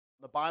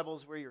the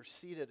Bibles where you're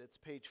seated, it's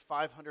page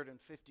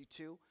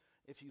 552,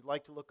 if you'd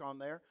like to look on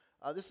there.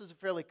 This is a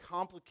fairly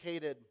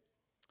complicated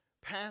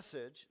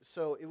passage,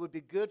 so it would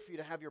be good for you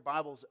to have your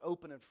Bibles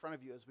open in front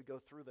of you as we go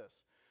through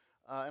this.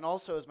 And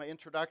also, as my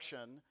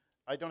introduction,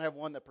 I don't have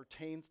one that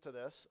pertains to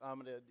this.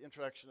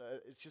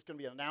 It's just going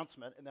to be an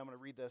announcement, and then I'm going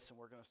to read this, and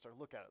we're going to start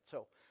to look at it.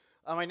 So,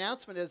 my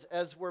announcement is,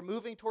 as we're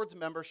moving towards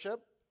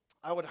membership,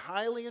 I would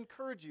highly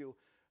encourage you,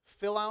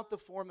 fill out the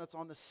form that's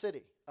on the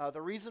city.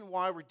 The reason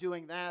why we're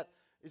doing that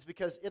is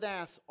because it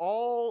asks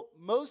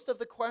most of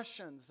the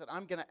questions that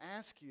I'm going to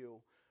ask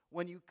you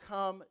when you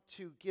come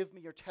to give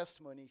me your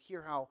testimony,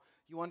 hear how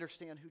you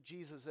understand who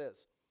Jesus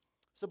is.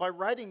 So by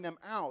writing them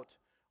out,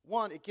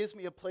 one, it gives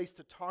me a place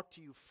to talk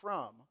to you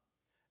from,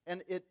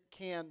 and it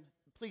can,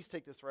 please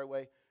take this the right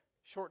way,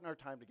 shorten our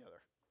time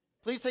together.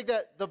 Please take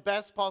that the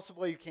best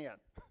possible way you can.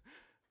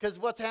 Because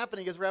what's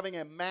happening is we're having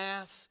a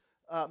mass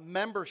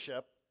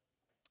membership,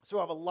 so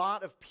we have a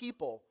lot of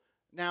people.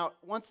 Now,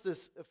 once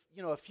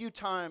a few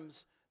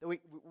times,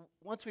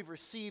 once we've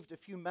received a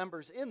few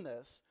members in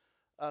this,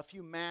 a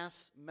few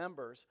mass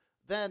members,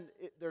 then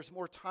there's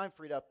more time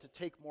freed up to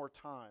take more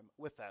time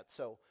with that.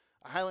 So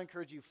I highly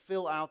encourage you,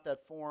 fill out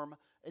that form.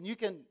 And you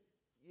can,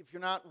 if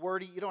you're not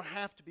wordy, you don't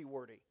have to be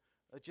wordy.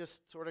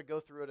 Just sort of go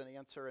through it and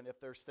answer. And if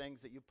there's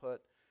things that you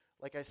put,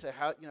 like I said,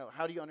 how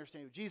do you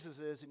understand who Jesus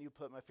is? And you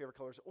put my favorite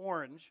color is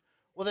orange.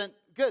 Well then,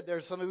 good,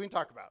 there's something we can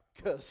talk about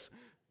because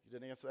you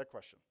didn't answer that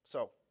question.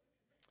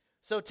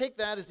 So take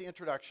that as the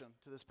introduction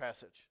to this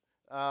passage.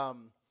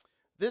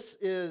 This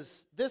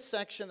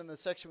section and the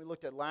section we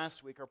looked at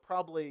last week are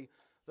probably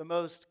the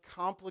most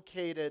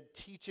complicated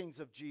teachings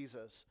of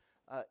Jesus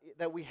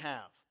that we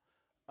have.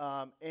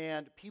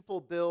 And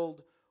people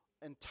build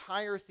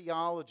entire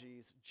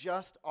theologies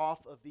just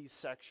off of these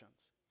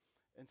sections.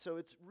 And so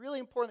it's really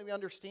important that we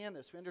understand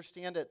this. We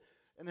understand it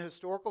in the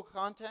historical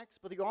context,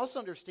 but you also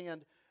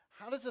understand,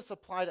 how does this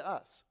apply to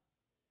us?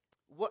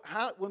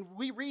 When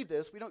we read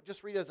this, we don't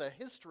just read it as a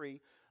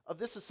history of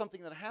this is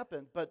something that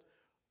happened, but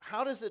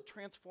how does it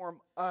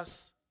transform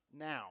us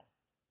now,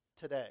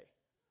 today?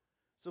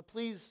 So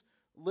please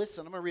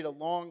listen. I'm going to read a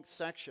long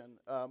section,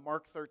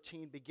 Mark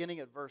 13, beginning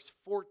at verse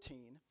 14.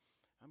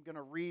 I'm going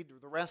to read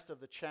the rest of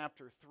the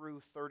chapter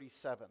through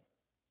 37.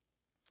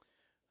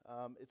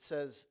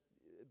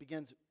 It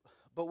begins,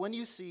 "But when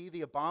you see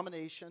the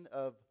abomination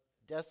of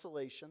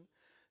desolation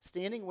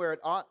standing where it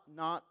ought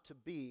not to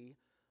be,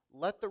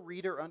 let the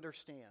reader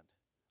understand.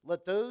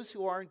 Let those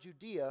who are in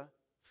Judea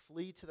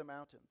flee to the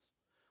mountains.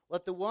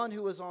 Let the one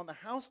who is on the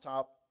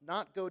housetop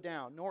not go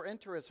down, nor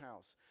enter his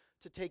house,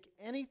 to take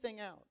anything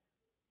out.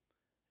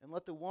 And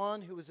let the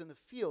one who is in the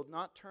field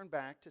not turn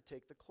back to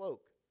take the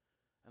cloak.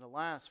 And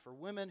alas, for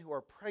women who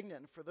are pregnant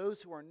and for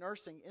those who are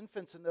nursing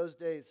infants in those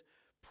days,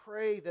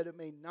 pray that it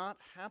may not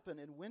happen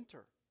in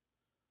winter.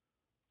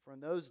 For in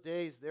those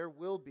days there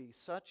will be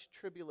such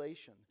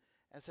tribulation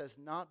as has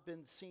not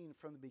been seen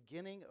from the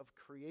beginning of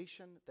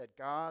creation that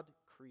God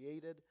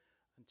created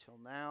until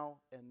now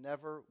and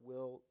never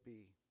will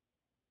be.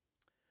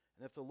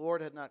 And if the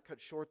Lord had not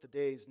cut short the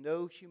days,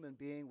 no human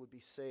being would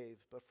be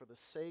saved, but for the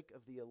sake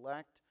of the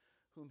elect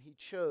whom he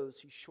chose,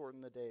 he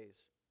shortened the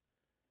days.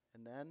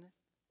 And then,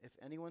 if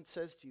anyone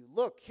says to you,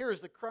 'Look, here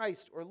is the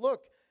Christ,' or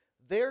 'Look,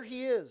 there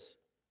he is,'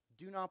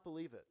 do not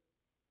believe it.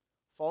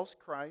 False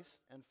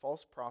Christs and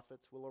false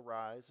prophets will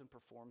arise and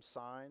perform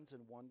signs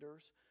and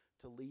wonders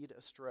to lead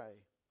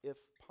astray, if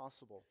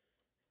possible,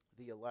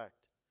 the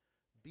elect.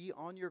 Be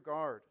on your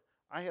guard.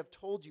 I have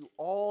told you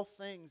all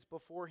things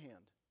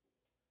beforehand.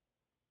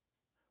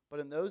 But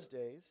in those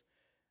days,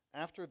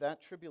 after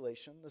that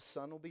tribulation, the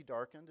sun will be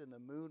darkened, and the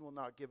moon will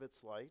not give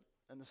its light,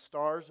 and the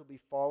stars will be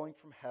falling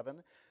from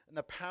heaven, and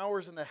the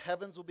powers in the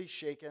heavens will be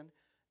shaken,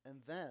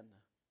 and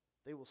then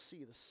they will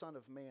see the Son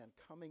of Man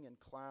coming in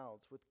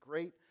clouds with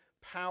great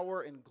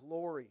power and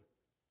glory.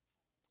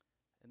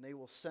 And they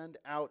will send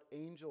out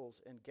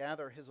angels and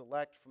gather his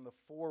elect from the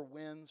four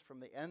winds, from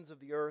the ends of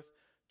the earth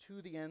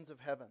to the ends of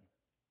heaven.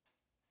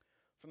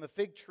 From the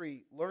fig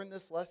tree, learn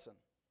this lesson.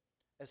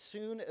 As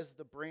soon as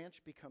the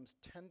branch becomes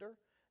tender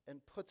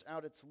and puts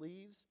out its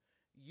leaves,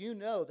 you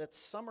know that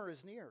summer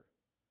is near.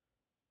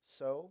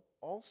 So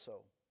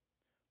also,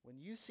 when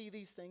you see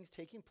these things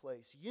taking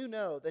place, you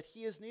know that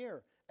he is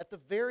near, at the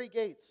very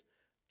gates.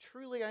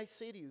 Truly I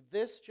say to you,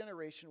 this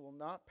generation will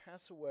not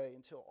pass away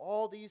until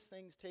all these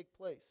things take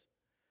place.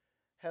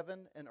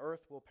 Heaven and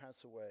earth will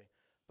pass away,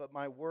 but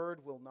my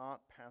word will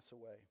not pass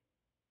away.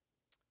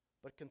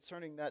 But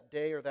concerning that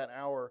day or that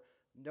hour,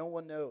 no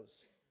one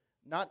knows,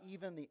 not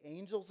even the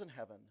angels in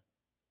heaven,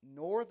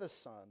 nor the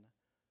Son,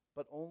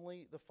 but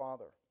only the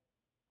Father.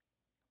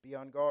 Be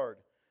on guard,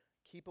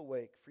 keep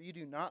awake, for you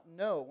do not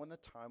know when the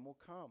time will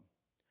come.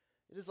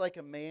 It is like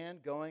a man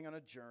going on a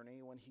journey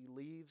when he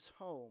leaves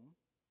home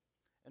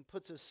and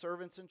puts his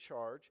servants in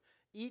charge,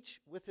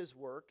 each with his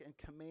work, and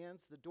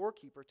commands the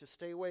doorkeeper to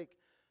stay awake.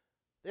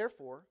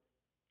 Therefore,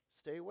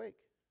 stay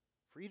awake,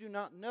 for you do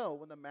not know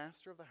when the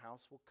master of the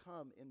house will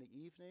come, in the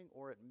evening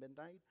or at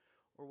midnight,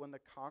 or when the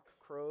cock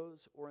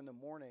crows, or in the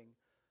morning,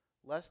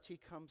 lest he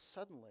come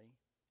suddenly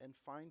and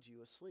find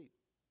you asleep.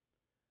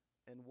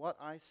 And what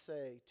I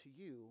say to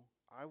you,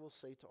 I will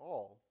say to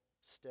all,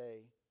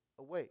 stay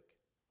awake.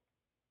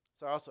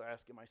 So I also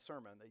ask in my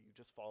sermon that you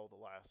just follow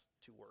the last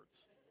two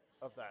words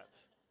of that.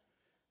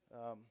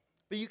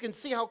 But you can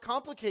see how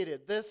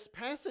complicated this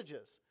passage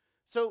is.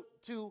 So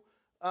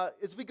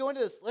as we go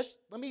into this,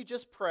 let me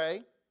just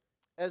pray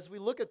as we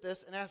look at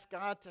this and ask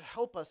God to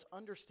help us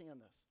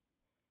understand this.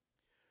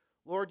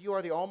 Lord, you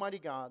are the Almighty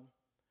God,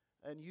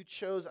 and you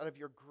chose out of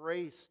your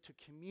grace to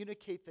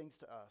communicate things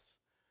to us.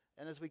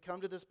 And as we come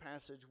to this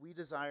passage, we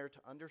desire to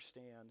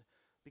understand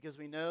because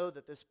we know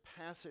that this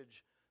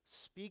passage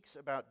speaks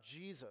about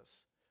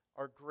Jesus,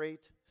 our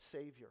great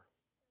Savior.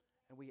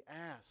 And we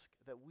ask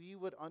that we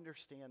would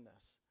understand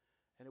this.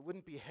 And it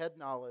wouldn't be head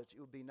knowledge, it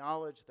would be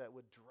knowledge that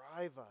would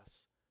drive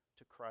us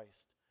to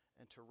Christ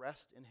and to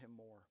rest in him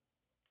more.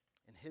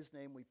 In his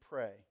name we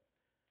pray.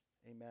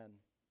 Amen.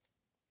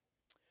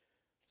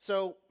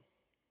 So,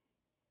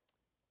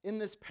 in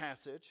this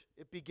passage,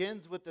 it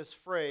begins with this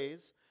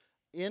phrase,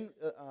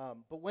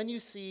 but when you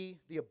see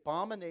the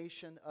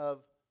abomination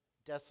of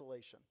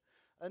desolation.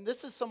 And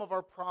this is some of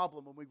our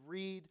problem when we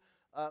read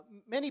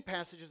many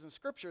passages in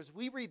Scriptures.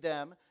 We read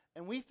them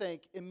and we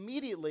think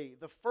immediately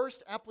the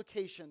first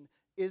application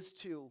is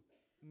to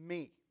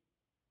me.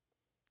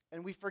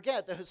 And we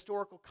forget the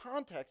historical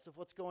context of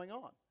what's going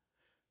on.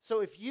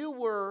 So if you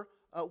were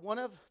one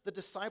of the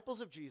disciples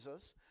of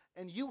Jesus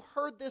and you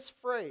heard this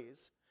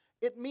phrase,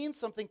 it means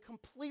something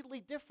completely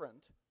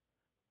different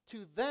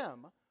to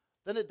them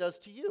than it does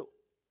to you.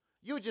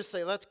 You would just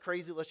say, that's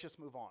crazy, let's just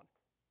move on.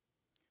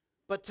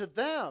 But to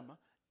them,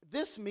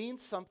 this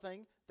means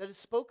something that is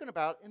spoken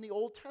about in the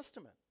Old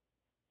Testament.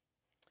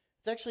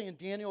 It's actually in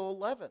Daniel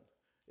 11.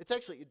 It's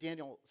actually in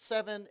Daniel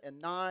 7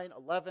 and 9,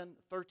 11,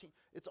 13.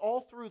 It's all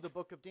through the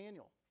book of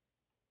Daniel.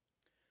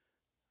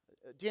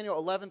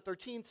 Daniel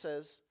 11:13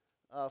 says,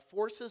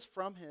 forces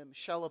from him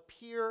shall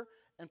appear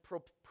and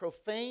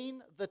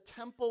profane the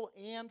temple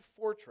and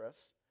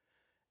fortress,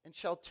 and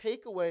shall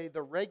take away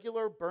the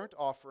regular burnt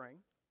offering,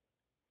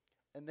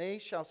 and they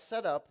shall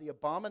set up the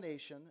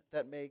abomination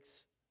that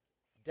makes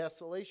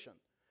desolation.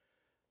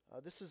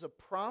 This is a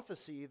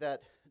prophecy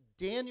that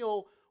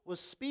Daniel was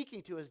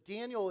speaking to as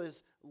Daniel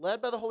is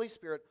led by the Holy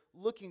Spirit,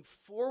 looking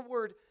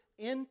forward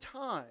in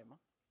time,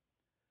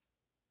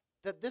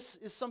 that this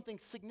is something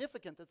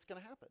significant that's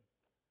going to happen.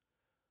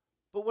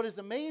 But what is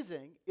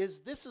amazing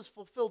is this is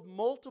fulfilled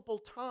multiple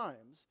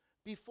times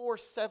before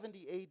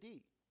 70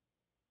 A.D.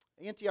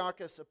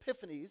 Antiochus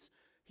Epiphanes,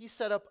 he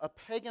set up a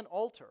pagan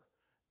altar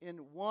in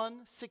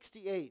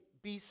 168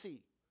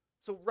 B.C.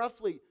 So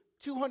roughly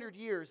 200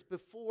 years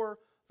before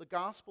the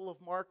Gospel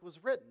of Mark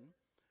was written,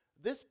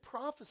 this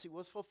prophecy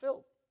was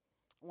fulfilled.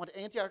 What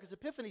Antiochus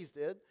Epiphanes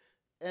did,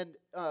 and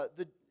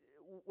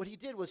what he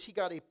did was he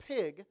got a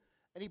pig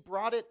and he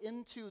brought it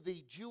into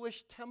the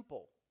Jewish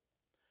temple.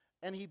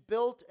 And he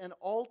built an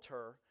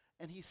altar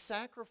and he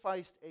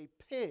sacrificed a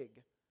pig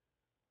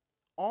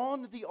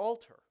on the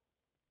altar.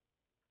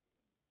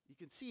 You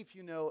can see if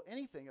you know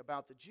anything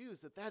about the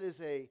Jews that is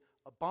an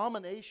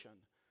abomination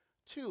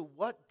to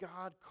what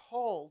God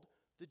called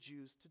the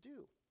Jews to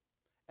do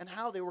and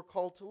how they were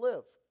called to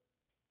live.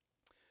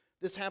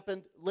 This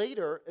happened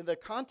later in the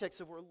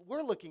context of what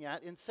we're looking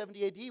at in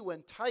 70 AD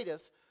when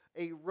Titus,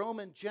 a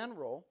Roman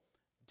general,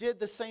 did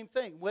the same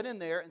thing, went in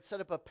there and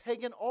set up a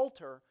pagan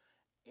altar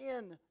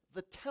in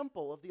the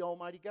temple of the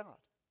Almighty God.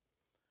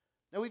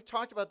 Now, we've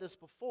talked about this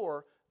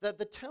before, that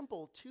the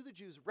temple to the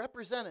Jews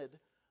represented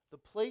the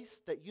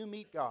place that you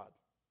meet God.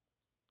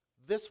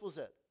 This was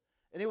it.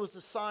 And it was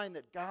the sign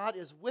that God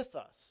is with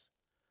us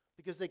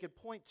because they could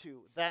point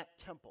to that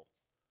temple.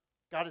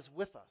 God is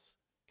with us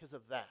because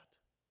of that.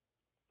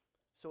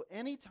 So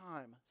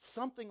anytime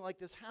something like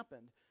this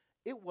happened,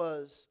 it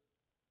was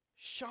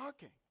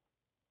shocking.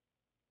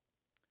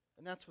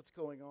 And that's what's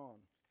going on.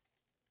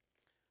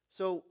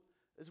 So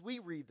as we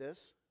read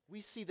this, we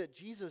see that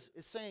Jesus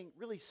is saying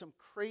really some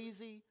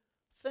crazy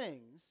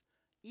things,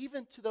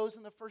 even to those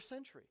in the first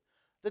century,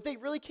 that they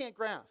really can't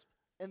grasp.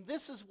 And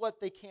this is what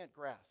they can't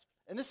grasp.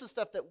 And this is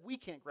stuff that we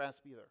can't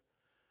grasp either.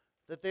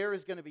 That there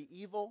is going to be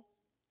evil,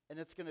 and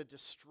it's going to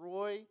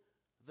destroy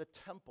the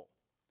temple.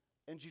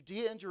 And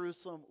Judea and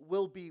Jerusalem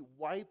will be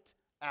wiped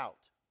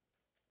out.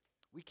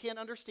 We can't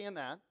understand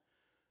that.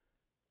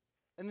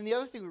 And then the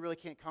other thing we really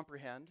can't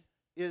comprehend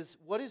is,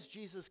 what is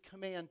Jesus'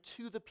 command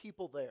to the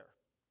people there?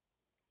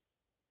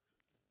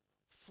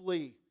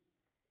 Flee.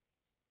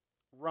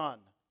 Run.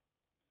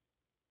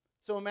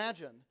 So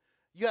imagine,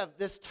 you have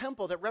this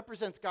temple that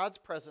represents God's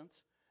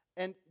presence,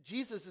 and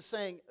Jesus is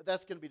saying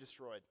that's going to be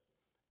destroyed.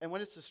 And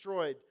when it's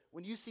destroyed,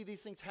 when you see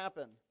these things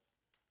happen,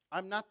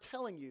 I'm not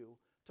telling you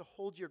to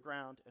hold your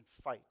ground and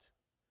fight.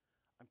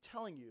 I'm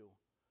telling you,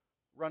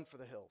 run for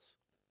the hills.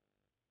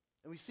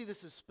 And we see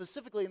this is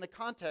specifically in the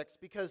context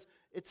because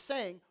it's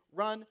saying,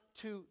 run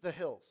to the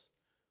hills.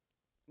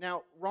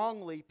 Now,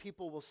 wrongly,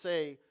 people will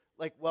say,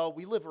 like, well,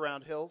 we live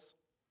around hills,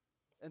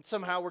 and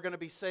somehow we're going to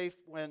be safe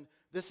when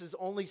this is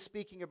only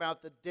speaking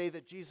about the day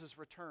that Jesus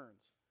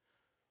returns.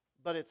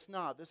 but it's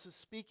not. This is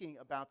speaking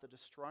about the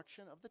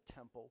destruction of the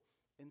temple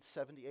in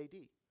 70 AD.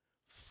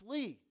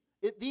 Flee.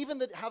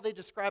 Even how they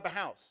describe a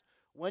house.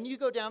 When you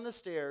go down the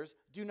stairs,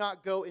 do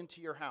not go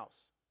into your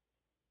house.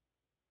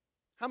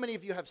 How many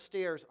of you have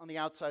stairs on the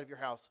outside of your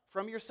house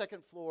from your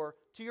second floor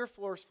to your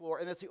first floor,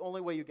 and that's the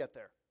only way you get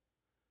there?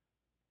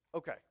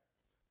 Okay.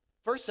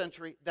 First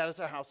century, that is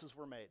how houses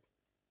were made.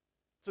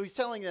 So he's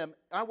telling them,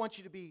 I want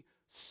you to be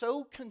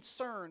so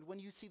concerned when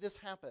you see this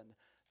happen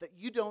that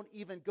you don't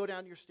even go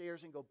down your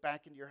stairs and go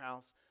back into your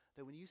house,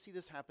 that when you see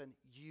this happen,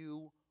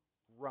 you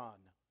run.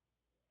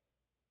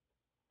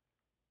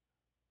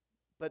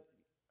 But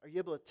are you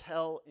able to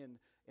tell in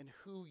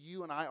who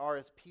you and I are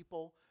as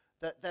people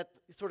that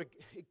sort of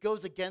it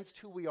goes against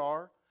who we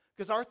are?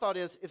 Because our thought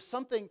is, if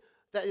something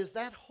that is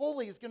that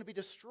holy is going to be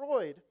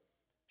destroyed,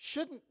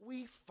 shouldn't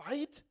we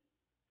fight?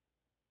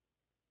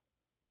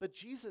 But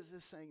Jesus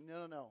is saying,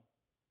 no.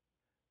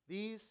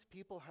 These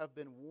people have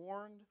been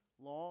warned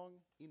long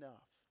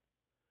enough.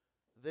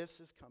 This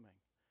is coming.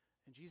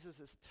 And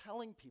Jesus is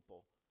telling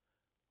people,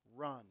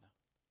 run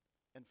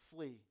and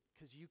flee,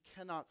 because you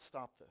cannot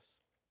stop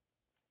this.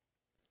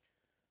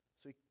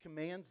 So he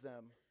commands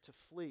them to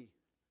flee.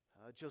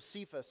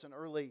 Josephus, an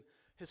early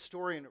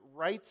historian,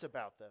 writes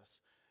about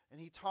this.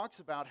 And he talks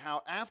about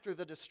how after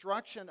the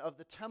destruction of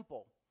the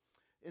temple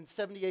in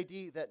 70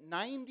 AD, that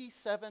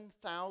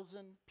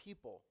 97,000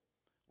 people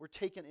were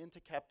taken into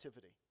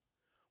captivity,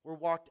 were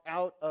walked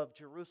out of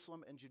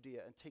Jerusalem and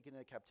Judea and taken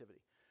into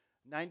captivity.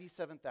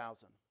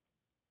 97,000.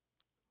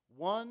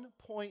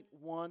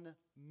 1.1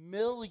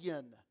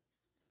 million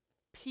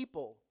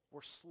people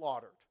were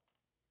slaughtered.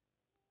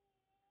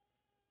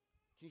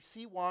 Can you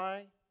see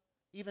why,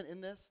 even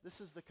in this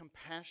is the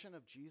compassion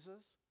of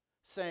Jesus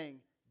saying,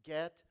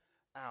 get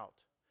out.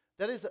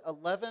 That is an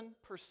 11%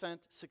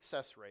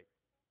 success rate.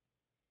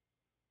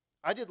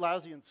 I did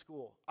lousy in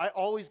school. I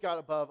always got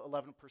above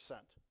 11%.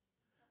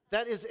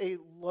 That is a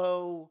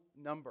low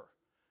number.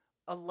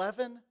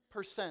 11%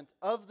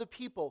 of the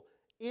people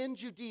in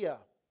Judea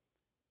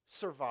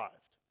survived.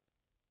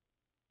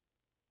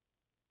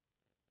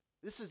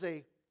 This is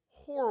a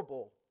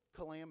horrible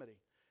calamity.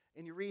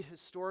 And you read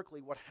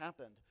historically what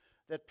happened,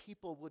 that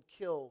people would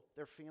kill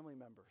their family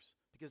members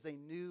because they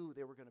knew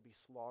they were going to be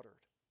slaughtered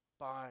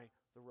by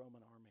the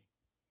Roman army.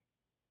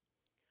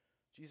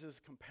 Jesus'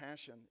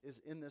 compassion is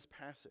in this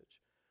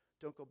passage.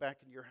 Don't go back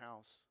into your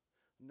house.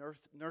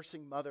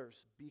 Nursing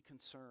mothers, be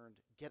concerned.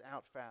 Get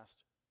out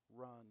fast.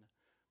 Run.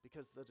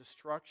 Because the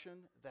destruction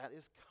that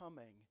is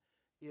coming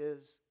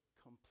is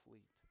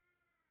complete.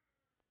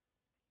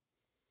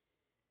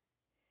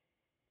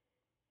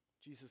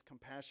 Jesus'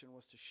 compassion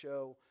was to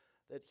show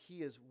that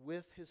he is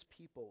with his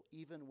people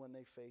even when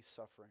they face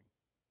suffering.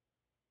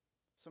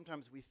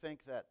 Sometimes we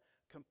think that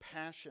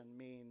compassion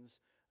means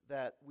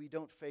that we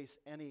don't face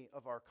any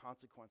of our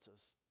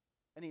consequences,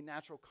 any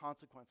natural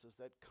consequences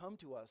that come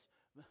to us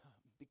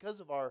because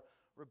of our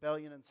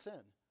rebellion and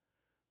sin.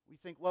 We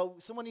think, well,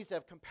 someone needs to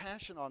have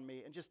compassion on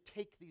me and just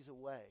take these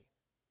away.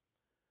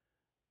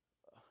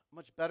 A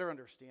much better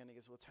understanding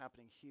is what's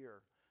happening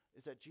here,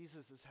 is that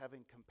Jesus is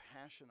having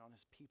compassion on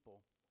his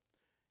people.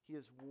 He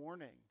is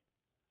warning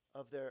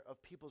of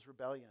people's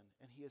rebellion,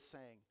 and he is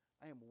saying,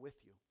 I am with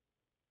you,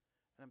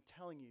 and I'm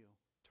telling you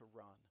to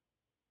run.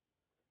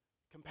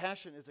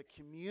 Compassion is a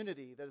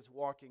community that is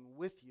walking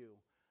with you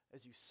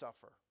as you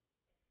suffer.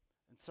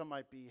 And some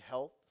might be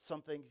health,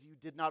 some things you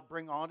did not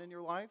bring on in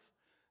your life.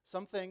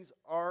 Some things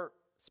are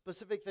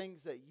specific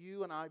things that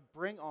you and I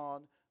bring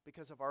on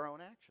because of our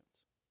own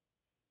actions.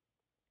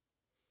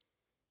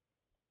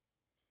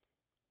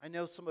 I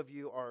know some of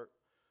you are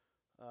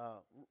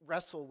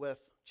wrestle with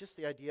just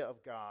the idea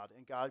of God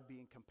and God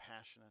being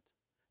compassionate.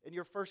 And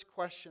your first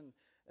question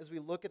as we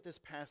look at this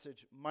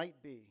passage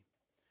might be,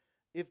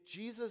 if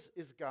Jesus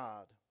is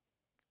God,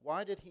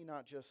 why did he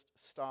not just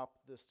stop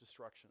this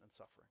destruction and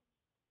suffering?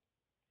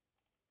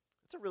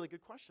 That's a really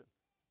good question.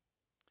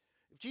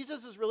 If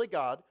Jesus is really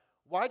God,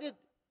 why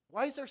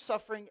is there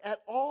suffering at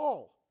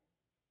all?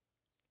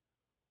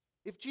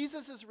 If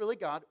Jesus is really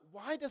God,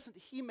 why doesn't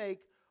he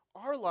make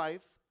our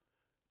life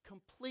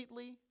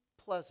completely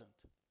pleasant?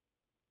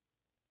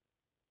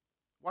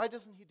 Why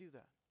doesn't he do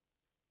that?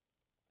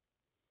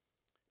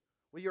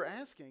 What you're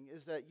asking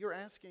is that you're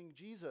asking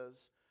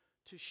Jesus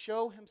to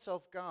show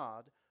himself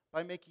God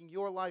by making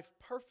your life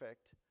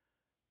perfect,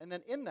 and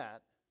then in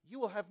that, you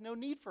will have no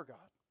need for God.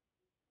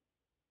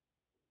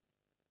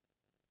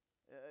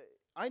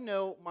 I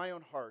know my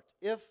own heart.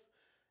 If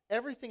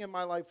everything in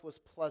my life was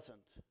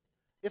pleasant,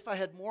 if I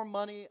had more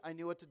money I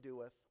knew what to do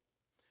with,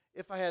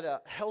 if I had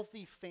a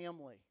healthy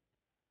family,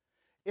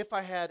 if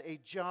I had a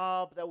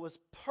job that was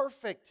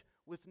perfect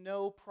with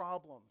no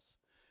problems,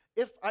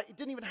 if I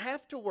didn't even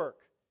have to work,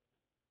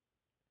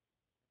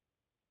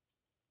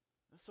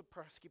 this is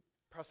a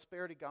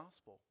prosperity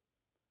gospel.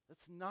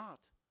 That's not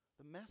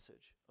the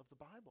message of the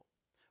Bible.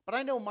 But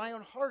I know my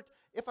own heart,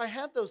 if I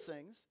had those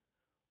things,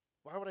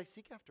 why would I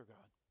seek after God?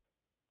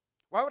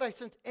 Why would I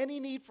sense any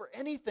need for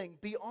anything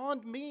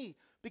beyond me?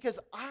 Because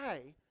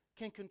I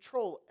can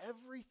control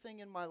everything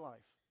in my life.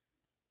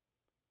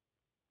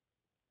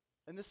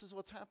 And this is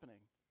what's happening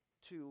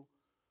to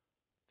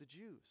the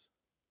Jews.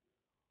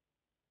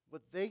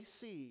 What they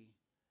see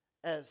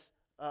as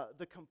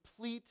the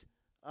complete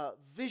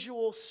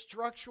visual,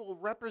 structural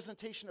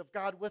representation of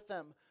God with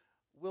them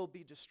will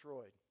be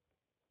destroyed.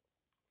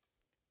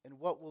 And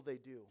what will they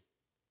do?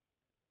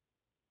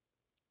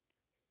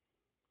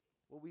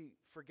 What we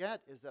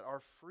forget is that our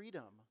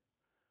freedom,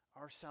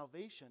 our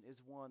salvation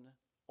is won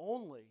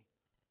only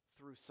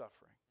through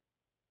suffering.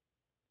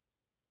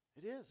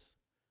 It is.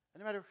 And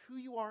no matter who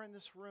you are in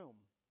this room,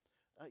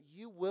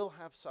 you will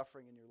have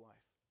suffering in your life.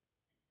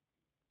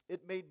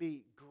 It may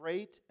be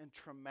great and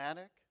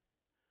traumatic.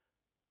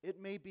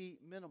 It may be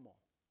minimal.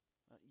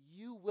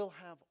 You will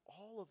have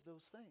all of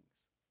those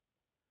things.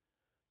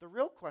 The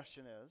real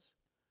question is,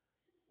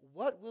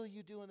 what will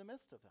you do in the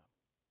midst of them?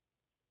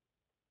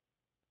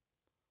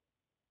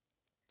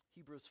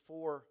 Hebrews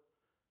 4,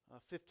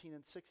 15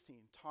 and 16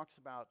 talks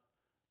about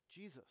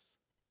Jesus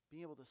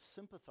being able to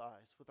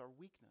sympathize with our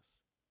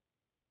weakness.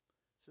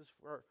 It says,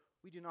 "For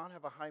we do not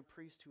have a high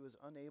priest who is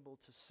unable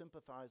to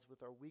sympathize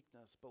with our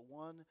weakness, but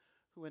one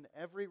who in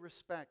every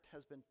respect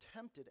has been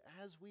tempted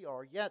as we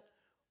are, yet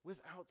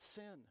without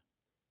sin.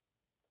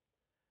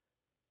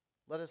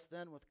 Let us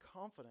then with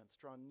confidence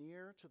draw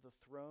near to the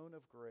throne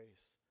of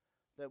grace,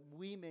 that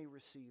we may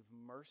receive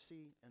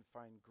mercy and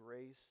find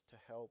grace to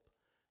help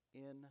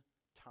in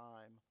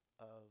time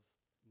of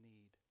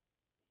need."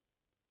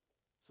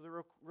 So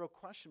the real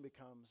question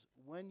becomes,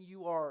 when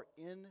you are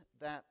in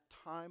that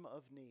time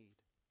of need,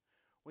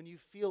 when you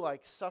feel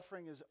like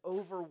suffering is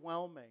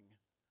overwhelming,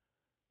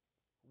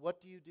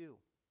 what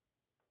do?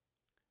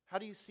 How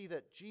do you see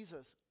that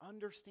Jesus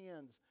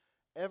understands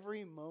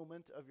every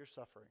moment of your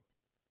suffering?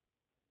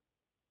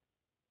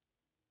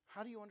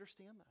 How do you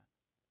understand that?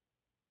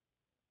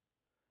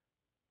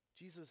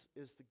 Jesus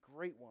is the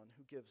great one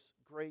who gives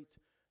great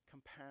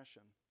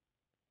compassion.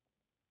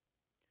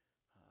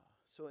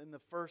 So in the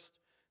first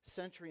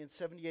century in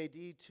 70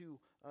 AD to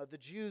the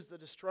Jews, the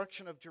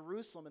destruction of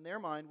Jerusalem in their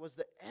mind was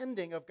the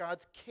ending of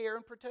God's care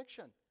and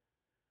protection.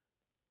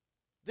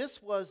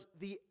 This was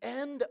the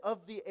end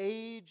of the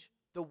age.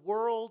 The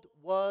world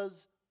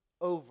was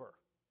over.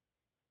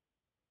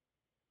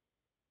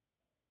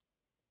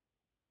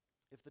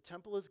 If the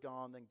temple is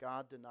gone, then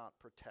God did not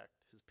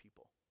protect his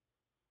people.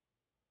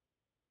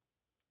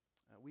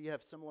 We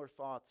have similar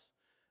thoughts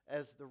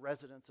as the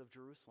residents of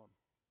Jerusalem.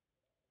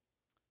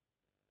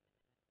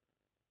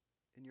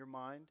 In your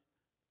mind,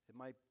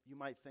 you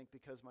might think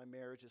because my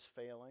marriage is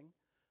failing,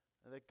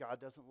 that God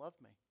doesn't love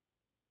me.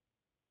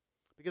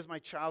 Because my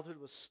childhood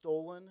was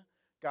stolen,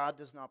 God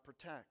does not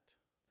protect.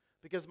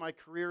 Because my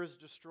career is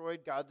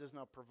destroyed, God does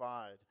not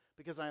provide.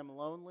 Because I am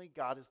lonely,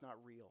 God is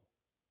not real.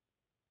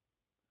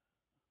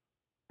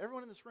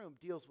 Everyone in this room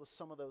deals with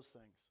some of those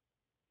things.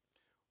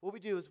 What we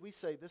do is we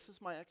say, this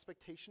is my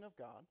expectation of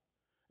God,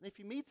 and if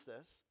he meets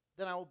this,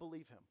 then I will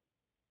believe him.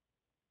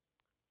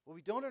 What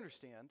we don't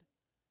understand,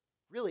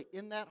 really,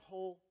 in that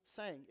whole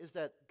saying, is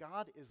that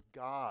God is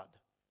God,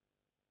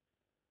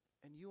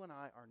 and you and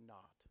I are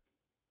not.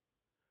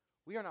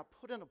 We are not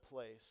put in a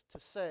place to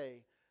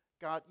say,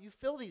 God, you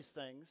fill these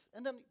things,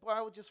 and then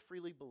I will just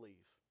freely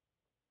believe.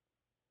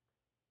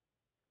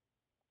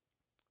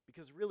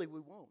 Because really we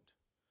won't.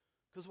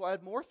 Because we'll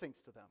add more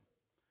things to them.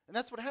 And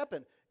that's what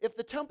happened. If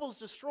the temple is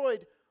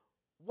destroyed,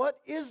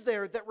 what is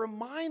there that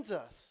reminds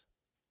us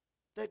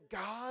that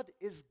God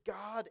is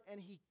God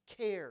and he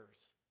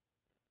cares?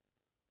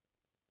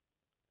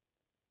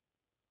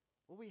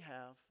 What we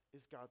have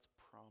is God's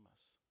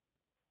promise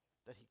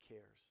that he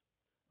cares.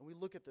 And we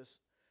look at this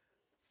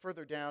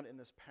further down in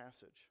this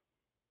passage.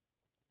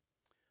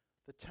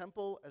 The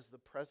temple as the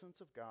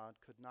presence of God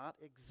could not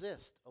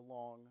exist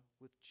along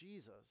with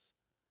Jesus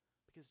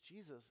because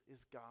Jesus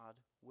is God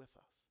with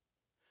us.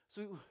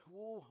 So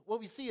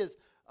what we see is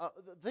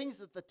the things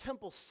that the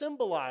temple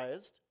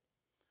symbolized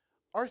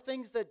are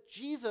things that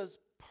Jesus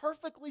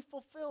perfectly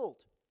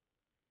fulfilled.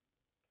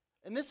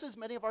 And this is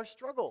many of our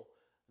struggle,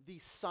 the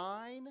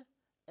sign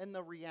and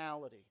the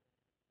reality.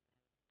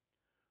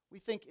 We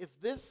think if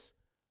this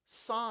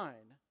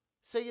sign,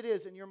 say it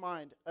is in your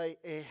mind,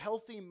 a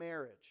healthy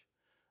marriage,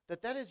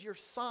 that is your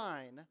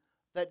sign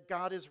that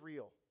God is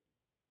real.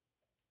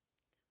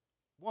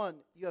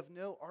 One, you have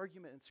no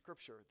argument in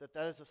Scripture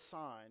that is a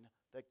sign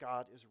that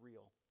God is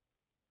real.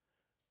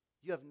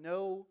 You have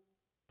no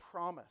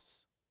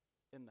promise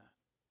in that.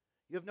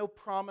 You have no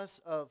promise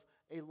of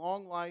a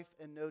long life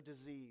and no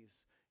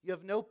disease. You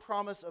have no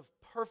promise of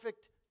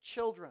perfect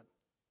children.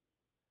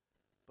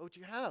 But what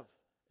you have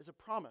is a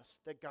promise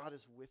that God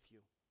is with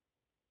you.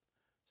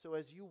 So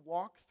as you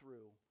walk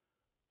through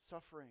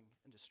suffering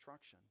and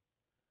destruction,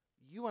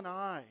 you and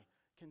I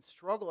can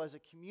struggle as a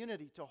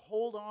community to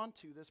hold on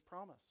to this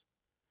promise.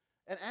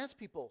 And as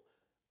people,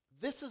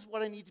 this is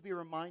what I need to be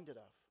reminded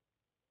of.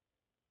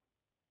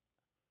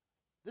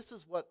 This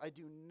is what I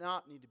do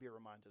not need to be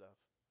reminded of.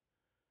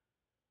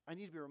 I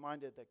need to be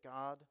reminded that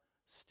God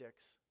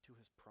sticks to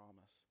his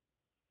promise.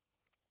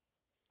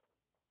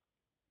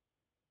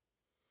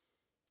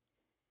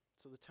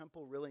 So the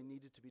temple really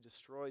needed to be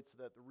destroyed so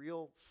that the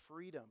real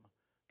freedom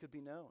could be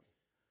known.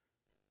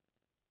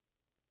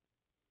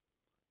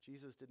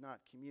 Jesus did not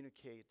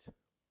communicate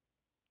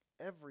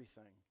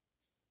everything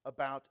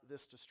about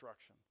this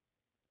destruction,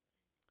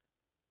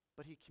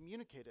 but he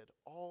communicated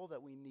all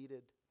that we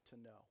needed to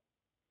know.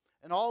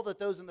 And all that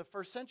those in the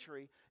first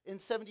century, in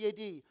 70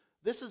 AD,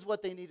 this is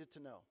what they needed to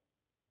know.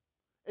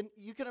 And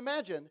you can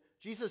imagine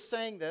Jesus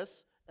saying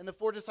this, and the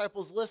 4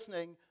 disciples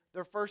listening,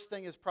 their first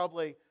thing is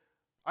probably,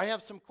 I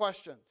have some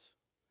questions.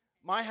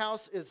 My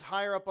house is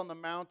higher up on the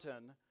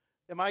mountain.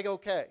 Am I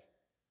okay?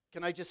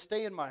 Can I just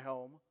stay in my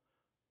home?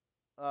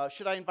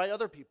 Should I invite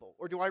other people?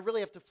 Or do I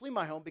really have to flee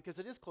my home because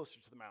it is closer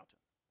to the mountain?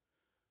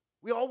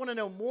 We all want to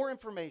know more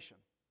information.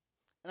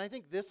 And I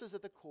think this is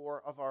at the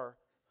core of our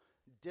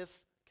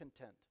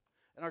discontent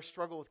and our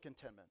struggle with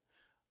contentment.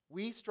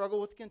 We struggle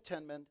with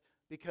contentment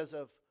because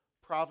of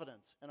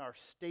providence and our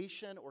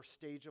station or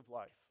stage of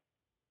life.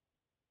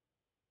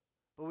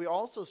 But we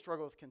also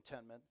struggle with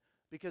contentment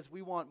because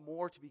we want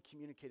more to be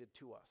communicated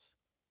to us.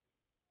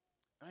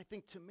 And I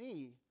think, to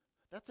me,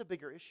 that's a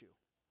bigger issue.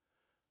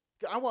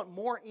 I want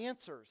more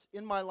answers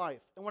in my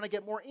life. And when I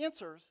get more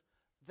answers,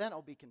 then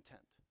I'll be content.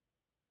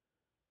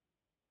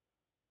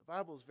 The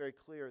Bible is very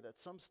clear that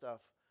some stuff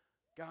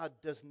God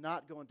does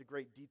not go into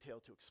great detail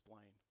to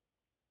explain.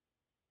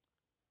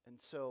 And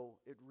so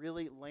it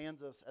really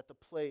lands us at the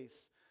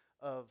place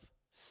of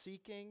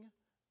seeking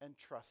and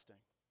trusting.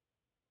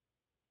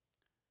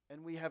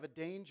 And we have a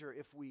danger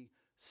if we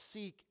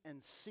seek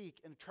and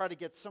try to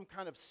get some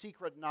kind of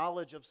secret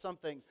knowledge of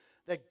something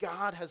that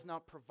God has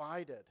not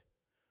provided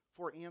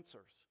for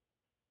answers.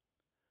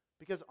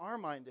 Because our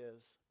mind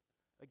is,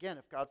 again,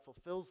 if God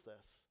fulfills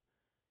this,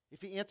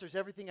 if he answers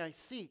everything I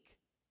seek,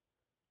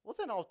 well,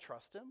 then I'll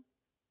trust him.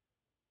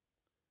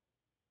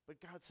 But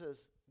God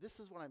says, this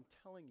is what I'm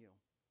telling you,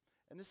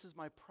 and this is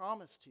my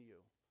promise to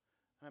you,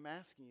 and I'm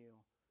asking you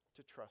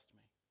to trust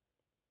me.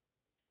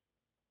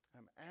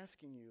 I'm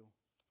asking you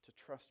to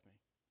trust me.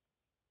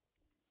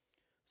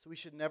 So we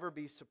should never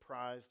be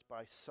surprised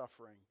by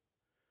suffering.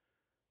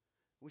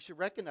 We should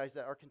recognize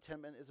that our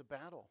contentment is a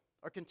battle.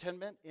 Our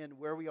contentment in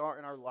where we are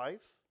in our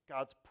life,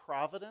 God's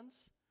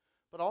providence,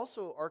 but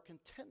also our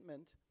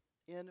contentment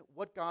in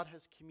what God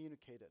has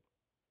communicated,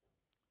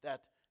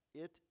 that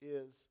it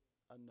is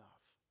enough.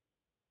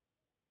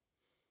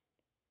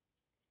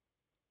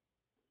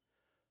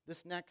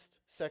 This next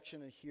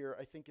section here,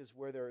 I think, is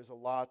where there is a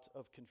lot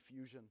of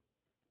confusion.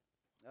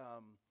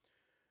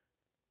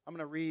 I'm going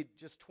to read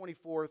just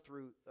 24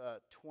 through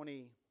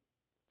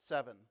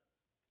 27,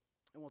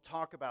 and we'll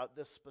talk about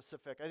this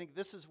specific. I think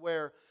this is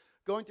where,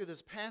 going through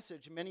this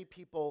passage, many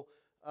people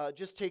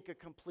just take a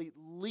complete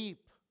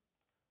leap,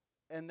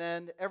 and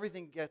then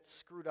everything gets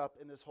screwed up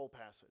in this whole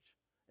passage.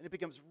 And it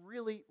becomes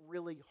really,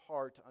 really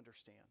hard to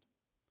understand.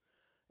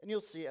 And you'll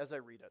see as I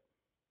read it.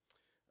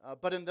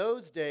 But in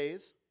those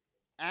days,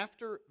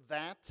 after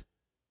that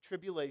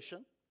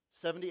tribulation,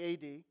 70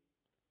 AD,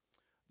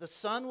 the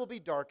sun will be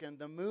darkened,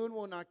 the moon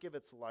will not give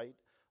its light,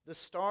 the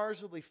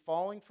stars will be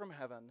falling from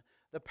heaven,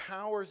 the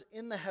powers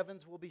in the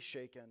heavens will be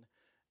shaken,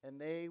 and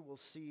they will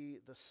see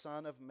the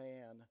Son of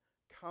Man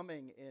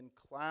coming in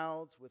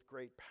clouds with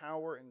great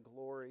power and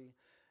glory,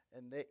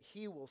 and that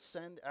he will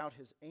send out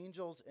his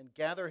angels and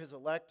gather his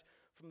elect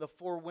from the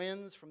four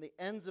winds, from the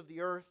ends of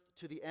the earth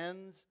to the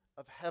ends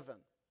of heaven.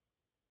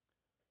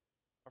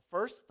 Our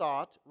first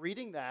thought,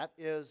 reading that,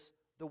 is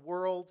the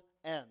world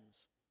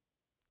ends.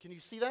 Can you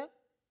see that?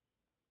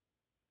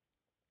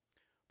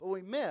 But what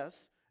we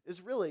miss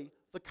is really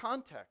the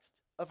context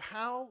of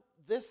how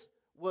this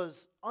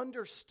was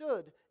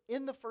understood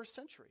in the first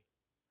century.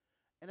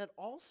 And it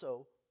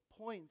also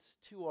points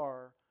to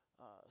our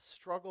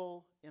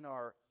struggle in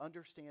our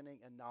understanding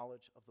and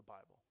knowledge of the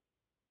Bible.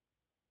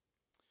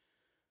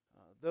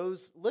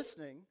 Those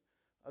listening,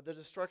 the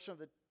destruction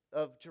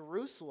of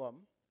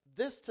Jerusalem,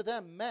 this to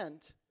them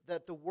meant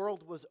that the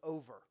world was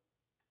over.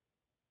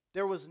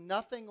 There was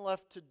nothing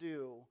left to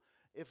do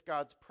if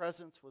God's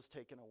presence was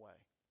taken away.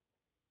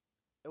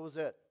 It was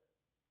it.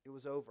 It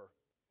was over.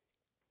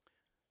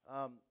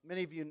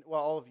 Many of you,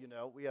 well, all of you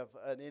know, we have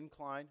an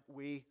incline.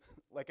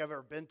 Like I've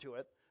ever been to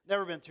it.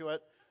 Never been to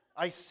it.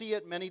 I see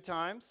it many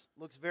times.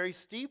 Looks very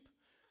steep.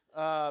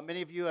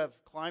 Many of you have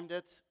climbed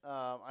it.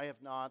 I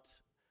have not.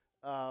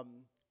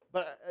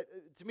 But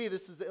to me,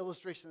 this is the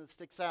illustration that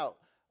sticks out.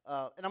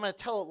 And I'm going to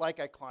tell it like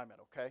I climb it,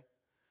 okay?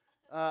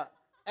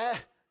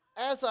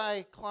 As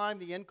I climb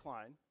the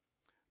incline,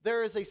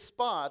 there is a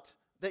spot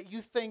that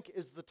you think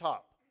is the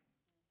top.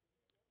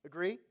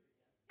 Agree?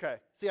 Okay.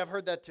 See, I've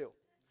heard that too.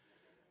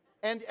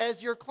 And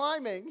as you're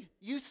climbing,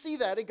 you see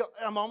that and go,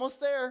 I'm almost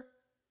there.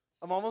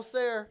 I'm almost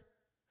there.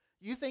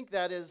 You think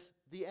that is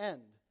the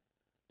end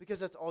because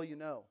that's all you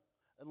know,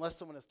 unless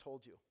someone has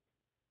told you.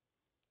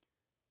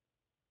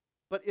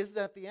 But is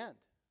that the end?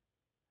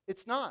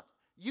 It's not.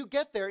 You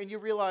get there and you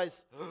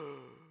realize,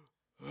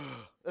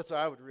 that's what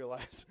I would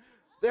realize.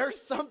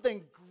 There's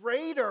something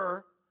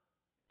greater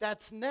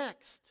that's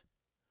next.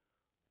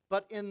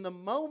 But in the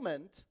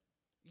moment,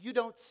 you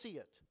don't see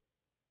it.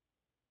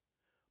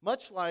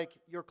 Much like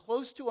you're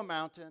close to a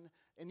mountain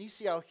and you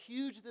see how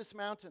huge this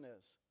mountain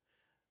is.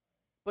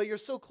 but you're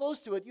so close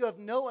to it, you have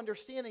no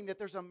understanding that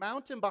there's a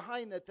mountain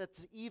behind that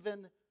that's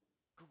even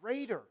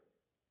greater.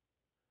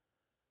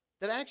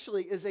 That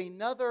actually is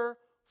another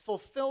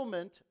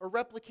fulfillment or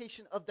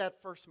replication of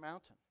that first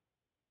mountain.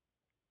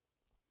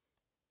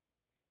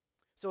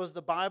 So as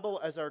the Bible,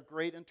 as our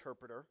great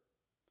interpreter,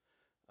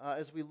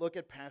 as we look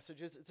at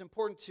passages, it's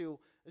important to,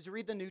 as you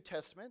read the New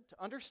Testament,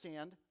 to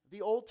understand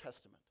the Old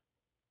Testament.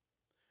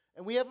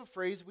 And we have a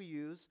phrase we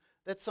use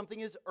that something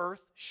is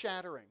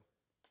earth-shattering.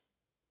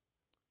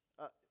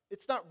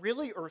 It's not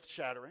really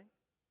earth-shattering,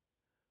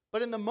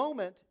 but in the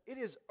moment, it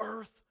is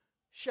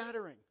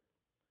earth-shattering.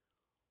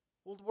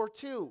 World War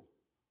II,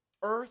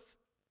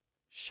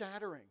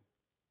 earth-shattering.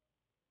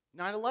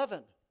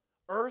 9/11,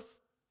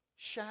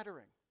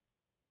 earth-shattering.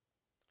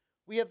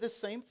 We have this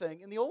same thing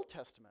in the Old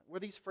Testament, where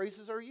these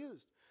phrases are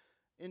used.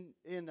 In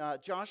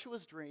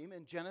Joshua's dream,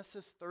 in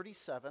Genesis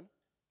 37,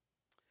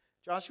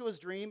 Joshua's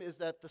dream is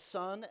that the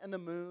sun and the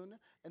moon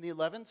and the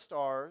 11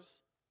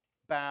 stars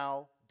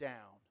bow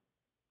down.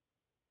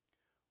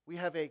 We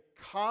have a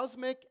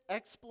cosmic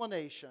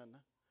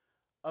explanation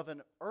of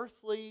an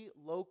earthly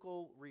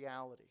local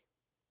reality.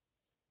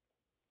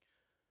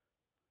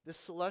 This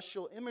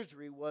celestial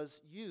imagery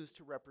was used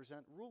to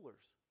represent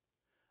rulers.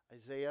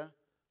 Isaiah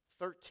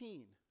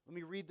 13. Let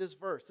me read this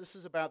verse. This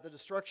is about the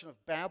destruction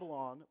of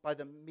Babylon by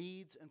the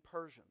Medes and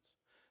Persians.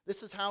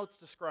 This is how it's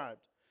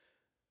described.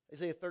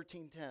 Isaiah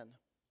 13:10.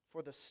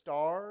 For the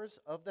stars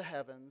of the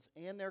heavens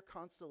and their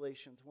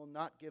constellations will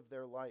not give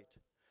their light.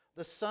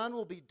 The sun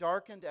will be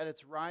darkened at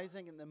its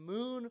rising, and the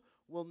moon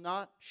will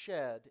not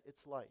shed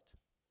its light.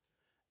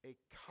 A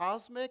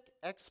cosmic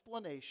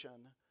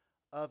explanation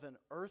of an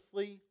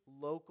earthly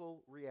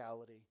local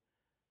reality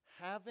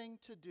having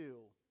to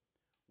do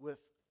with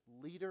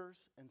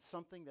leaders and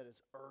something that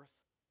is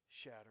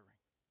earth-shattering.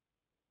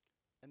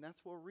 And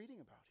that's what we're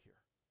reading about here.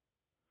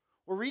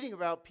 We're reading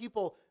about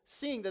people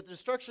seeing that the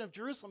destruction of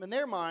Jerusalem, in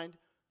their mind,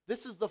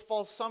 this is the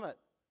false summit.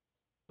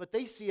 But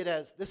they see it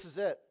as, this is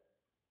it.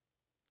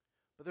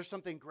 But there's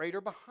something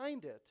greater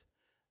behind it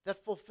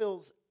that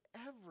fulfills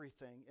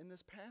everything in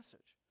this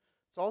passage.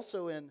 It's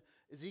also in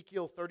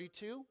Ezekiel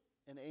 32,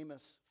 and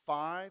Amos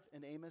 5,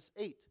 and Amos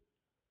 8.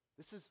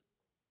 This is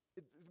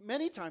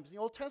many times in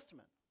the Old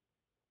Testament.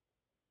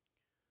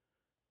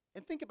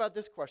 And think about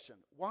this question.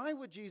 Why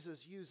would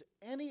Jesus use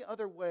any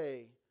other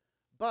way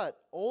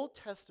but Old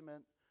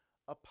Testament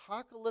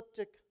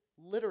apocalyptic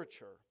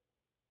literature,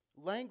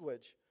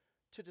 language,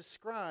 to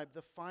describe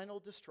the final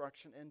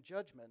destruction and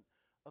judgment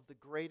of the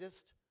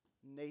greatest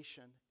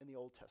nation in the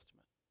Old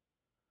Testament?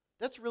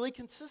 That's really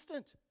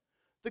consistent.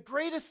 The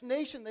greatest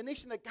nation, the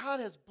nation that God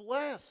has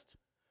blessed.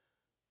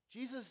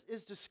 Jesus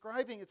is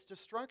describing its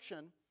destruction,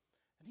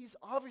 and he's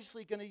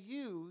obviously going to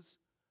use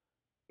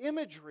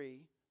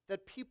imagery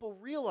that people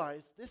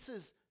realize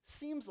this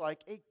seems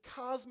like a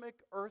cosmic,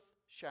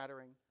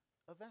 earth-shattering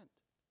event.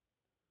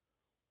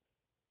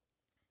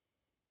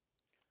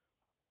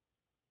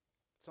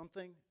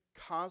 Something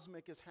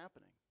cosmic is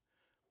happening.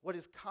 What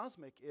is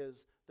cosmic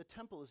is the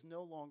temple is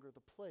no longer the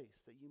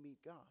place that you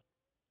meet God.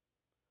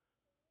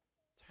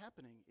 What's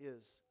happening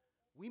is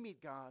we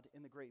meet God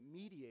in the great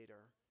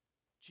mediator,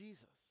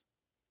 Jesus.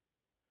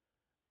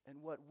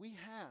 And what we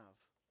have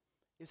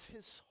is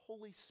his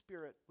Holy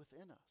Spirit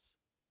within us.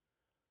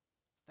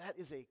 That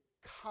is a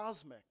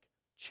cosmic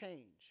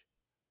change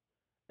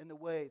in the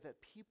way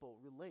that people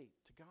relate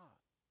to God.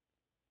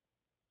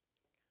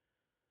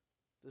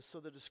 So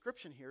the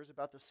description here is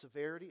about the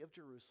severity of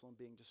Jerusalem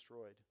being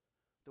destroyed.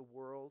 The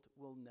world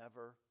will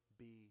never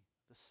be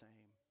the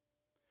same.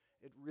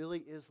 It really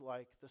is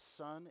like the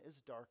sun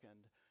is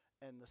darkened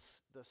and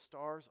the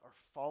stars are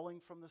falling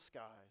from the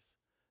skies.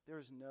 There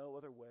is no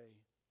other way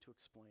to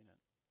explain it.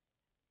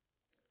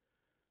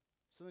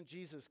 So then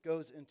Jesus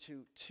goes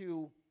into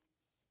two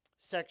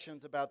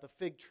sections about the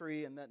fig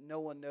tree and that no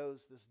one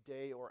knows this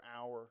day or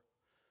hour.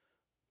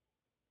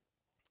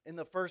 In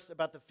the first,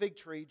 about the fig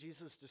tree,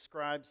 Jesus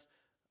describes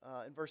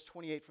in verse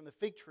 28, from the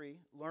fig tree,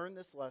 learn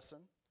this lesson.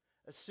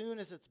 As soon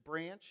as its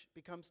branch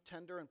becomes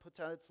tender and puts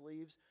out its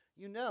leaves,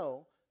 you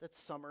know that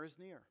summer is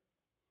near.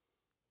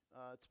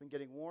 It's been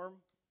getting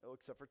warm,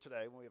 except for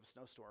today when we have a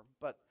snowstorm.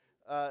 But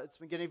it's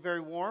been getting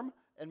very warm,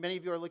 and many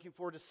of you are looking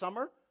forward to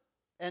summer.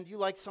 And you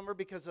like summer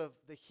because of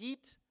the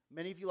heat.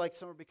 Many of you like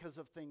summer because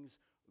of things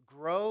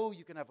grow.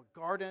 You can have a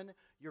garden.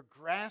 Your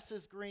grass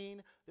is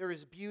green. There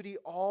is beauty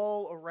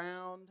all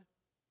around.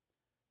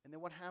 And then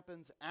what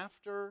happens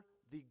after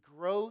the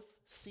growth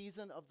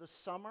season of the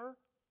summer?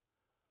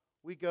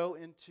 We go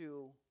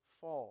into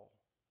fall.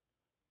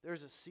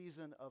 There's a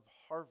season of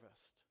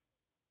harvest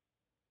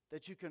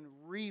that you can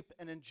reap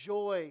and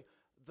enjoy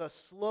the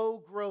slow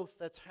growth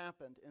that's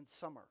happened in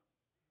summer.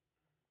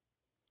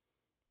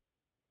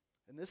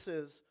 And this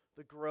is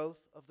the growth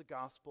of the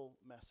gospel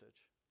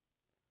message.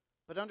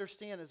 But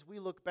understand, as we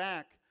look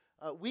back,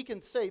 we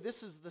can say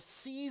this is the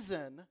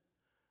season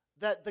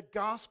that the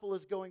gospel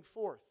is going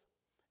forth.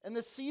 And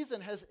the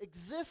season has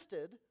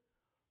existed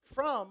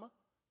from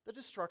the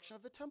destruction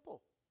of the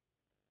temple.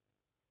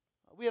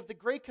 We have the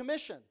Great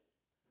Commission.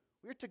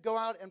 We're to go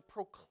out and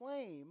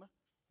proclaim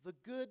the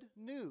good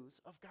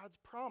news of God's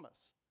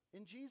promise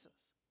in Jesus.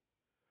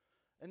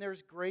 And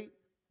there's great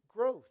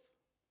growth.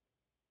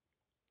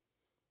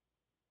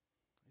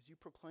 As you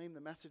proclaim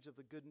the message of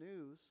the good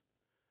news,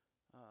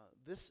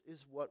 this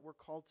is what we're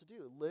called to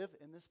do. Live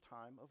in this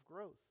time of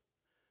growth.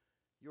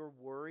 Your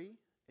worry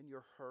and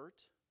your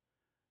hurt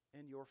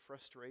and your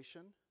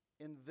frustration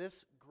in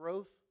this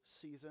growth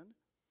season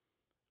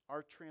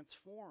are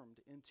transformed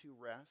into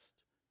rest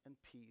and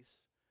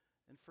peace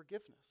and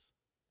forgiveness.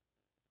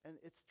 And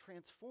it's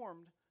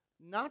transformed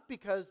not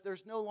because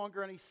there's no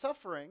longer any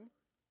suffering.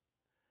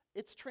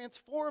 It's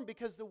transformed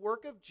because the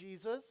work of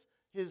Jesus,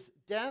 his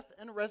death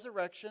and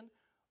resurrection,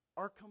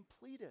 are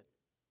completed.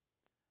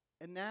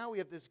 And now we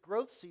have this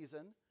growth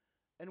season,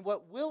 and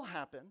what will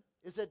happen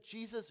is that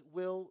Jesus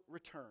will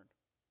return.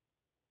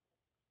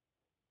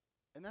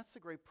 And that's the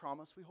great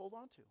promise we hold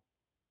on to.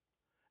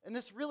 And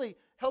this really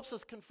helps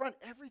us confront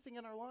everything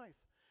in our life.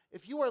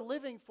 If you are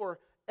living for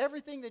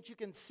everything that you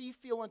can see,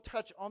 feel, and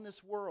touch on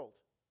this world,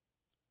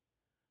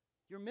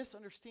 you're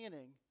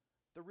misunderstanding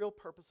the real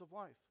purpose of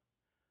life.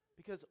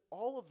 Because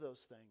all of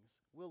those things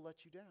will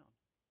let you down.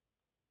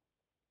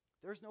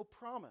 There's no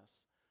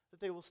promise that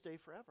they will stay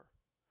forever.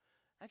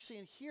 Actually,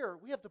 in here,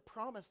 we have the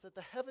promise that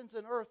the heavens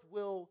and earth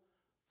will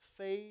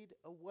fade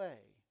away.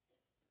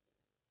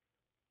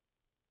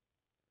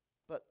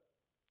 But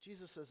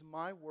Jesus says,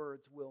 my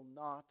words will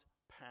not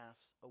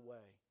pass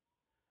away.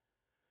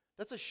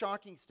 That's a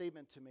shocking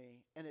statement to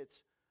me, and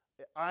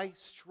I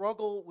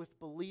struggle with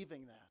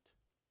believing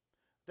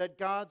that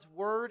God's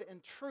word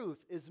and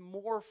truth is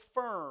more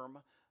firm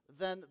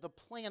than the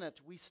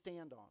planet we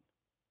stand on.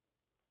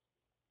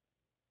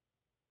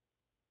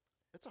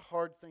 It's a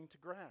hard thing to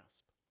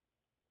grasp.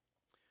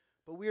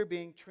 But we are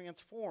being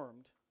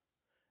transformed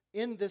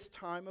in this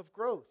time of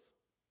growth.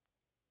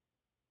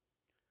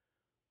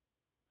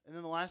 And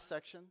then the last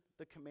section,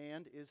 the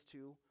command is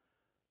to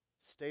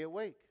stay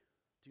awake.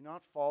 Do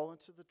not fall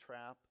into the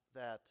trap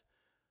that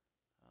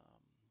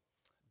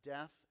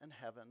death and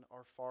heaven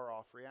are far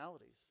off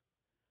realities.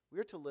 We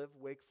are to live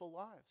wakeful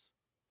lives.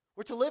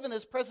 We're to live in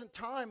this present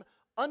time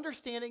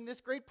understanding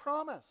this great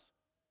promise.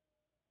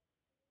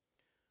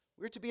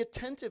 We're to be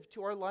attentive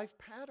to our life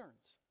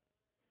patterns.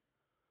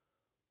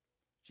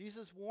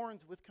 Jesus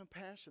warns with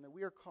compassion that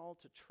we are called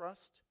to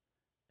trust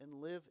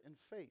and live in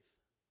faith.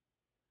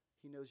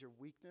 He knows your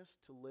weakness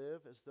to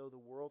live as though the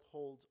world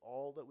holds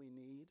all that we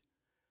need,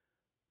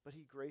 but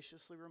he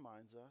graciously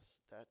reminds us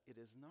that it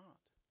is not,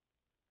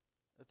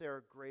 that there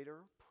are greater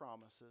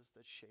promises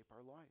that shape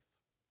our life.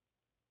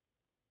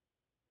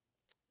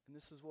 And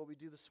this is what we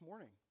do this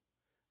morning,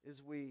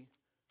 is we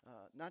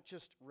not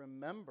just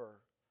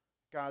remember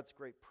God's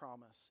great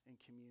promise in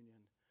communion,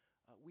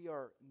 we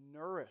are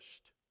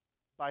nourished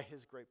by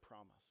his great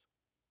promise.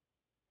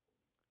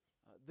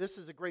 This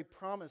is a great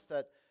promise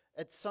that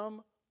at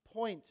some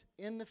point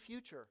in the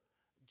future,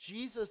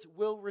 Jesus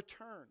will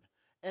return.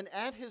 And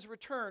at his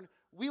return,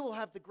 we will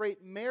have the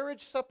great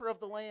marriage supper of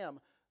the Lamb.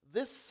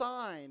 This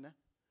sign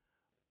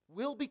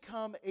will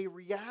become a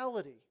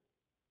reality.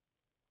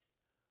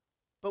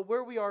 But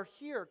where we are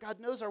here, God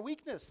knows our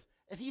weakness.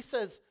 And he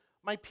says,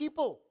 my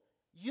people,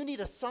 you need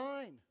a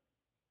sign.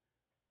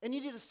 And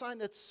you need a sign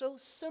that's so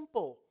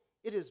simple.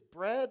 It is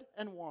bread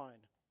and wine.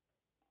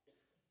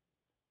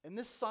 And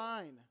this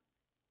sign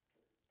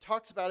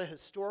talks about a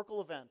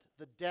historical event,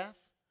 the death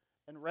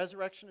and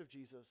resurrection of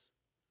Jesus.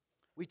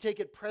 We take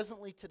it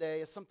presently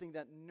today as something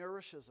that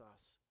nourishes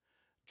us,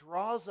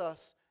 draws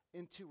us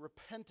into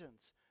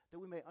repentance, that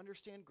we may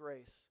understand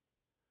grace.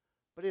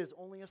 But it is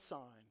only a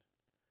sign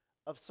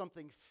of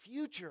something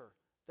future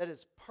that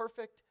is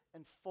perfect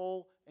and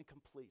full and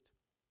complete.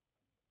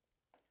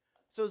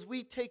 So as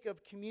we take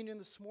of communion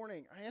this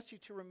morning, I ask you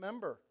to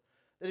remember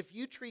that if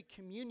you treat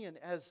communion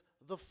as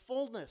the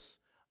fullness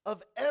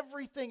of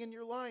everything in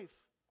your life,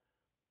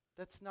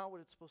 that's not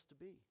what it's supposed to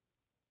be.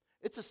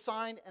 It's a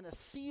sign and a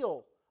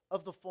seal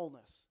of the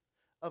fullness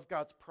of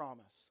God's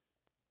promise.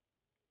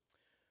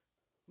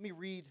 Let me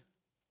read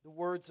the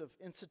words of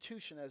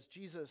institution as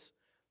Jesus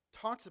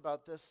talks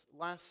about this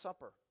Last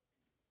Supper.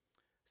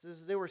 It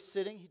says, as they were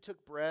sitting, he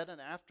took bread,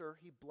 and after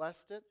he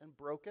blessed it and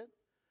broke it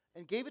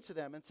and gave it to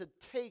them and said,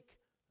 take,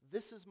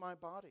 this is my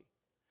body.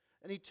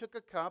 And he took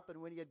a cup,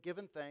 and when he had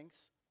given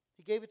thanks,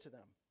 he gave it to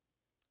them.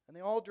 And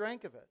they all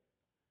drank of it.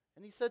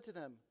 And he said to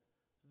them,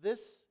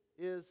 this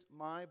is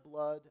my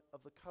blood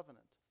of the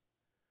covenant,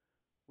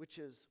 which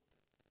is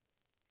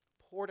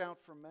poured out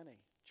for many.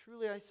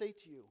 Truly I say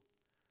to you,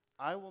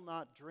 I will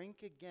not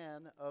drink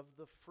again of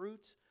the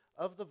fruit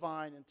of the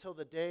vine until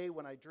the day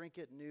when I drink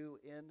it new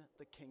in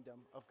the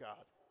kingdom of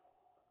God.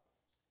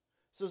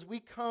 So as we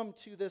come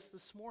to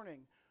this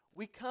morning,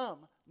 we come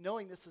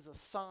knowing this is a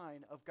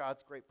sign of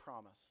God's great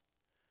promise.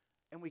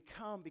 And we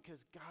come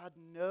because God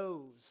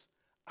knows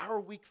our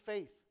weak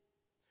faith.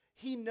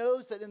 He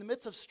knows that in the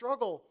midst of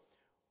struggle,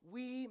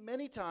 we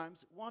many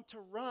times want to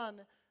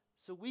run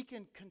so we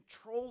can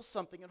control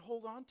something and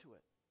hold on to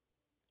it,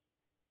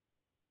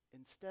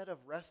 instead of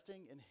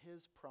resting in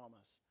his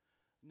promise,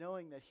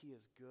 knowing that he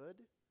is good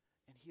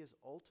and he is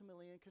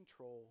ultimately in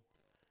control,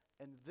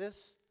 And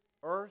this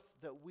earth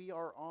that we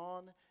are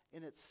on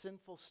in its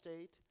sinful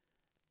state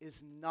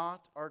is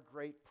not our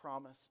great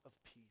promise of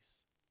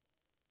peace.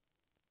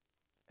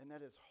 And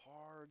that is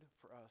hard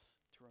for us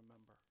to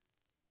remember.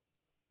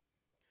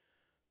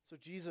 So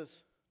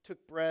Jesus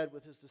took bread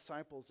with his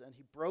disciples and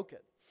he broke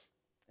it.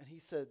 And he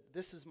said,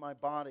 "This is my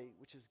body,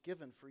 which is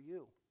given for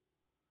you."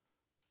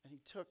 And he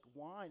took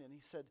wine and he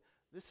said,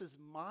 "This is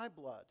my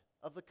blood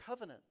of the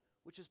covenant,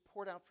 which is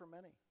poured out for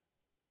many.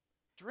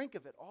 Drink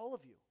of it, all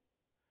of you."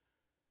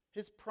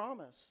 His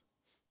promise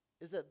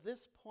is that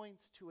this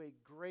points to a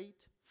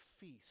great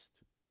feast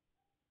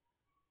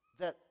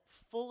that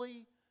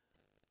fully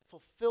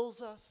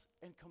fulfills us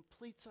and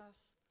completes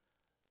us.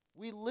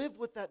 We live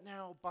with that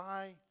now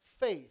by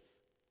faith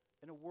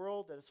in a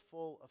world that is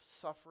full of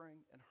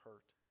suffering and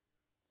hurt.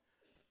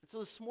 And so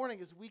this morning,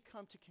 as we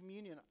come to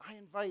communion, I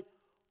invite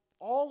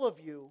all of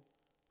you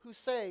who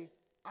say,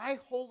 "I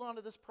hold on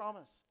to this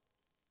promise,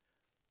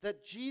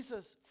 that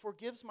Jesus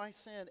forgives my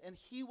sin and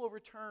he will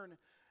return,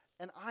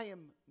 and I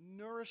am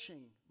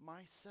nourishing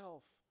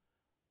myself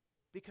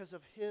because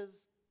of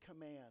his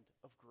command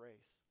of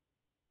grace."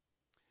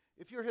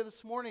 If you're here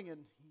this morning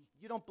and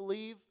you don't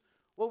believe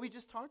what we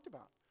just talked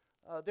about,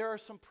 there are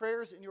some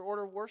prayers in your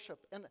order of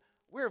worship, and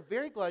we're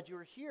very glad you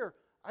are here.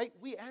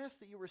 We ask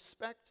that you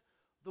respect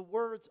the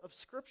words of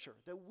Scripture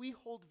that we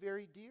hold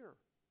very dear.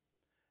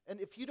 And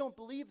if you don't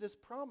believe this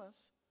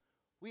promise,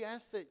 we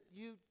ask that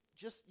you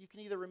can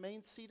either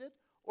remain seated,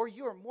 or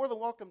you are more than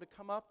welcome to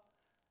come up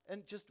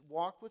and just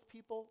walk with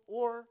people,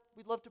 or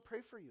we'd love to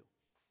pray for you.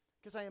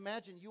 Because I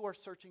imagine you are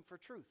searching for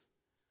truth,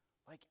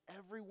 like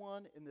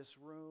everyone in this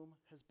room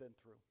has been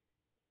through.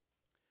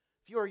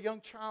 If you are a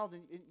young child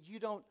and you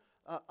don't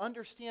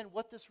understand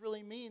what this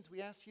really means,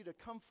 we ask you to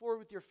come forward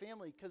with your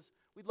family, because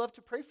we'd love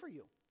to pray for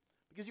you,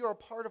 because you are a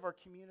part of our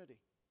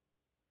community.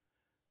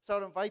 So I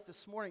would invite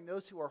this morning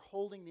those who are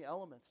holding the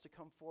elements to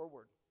come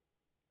forward.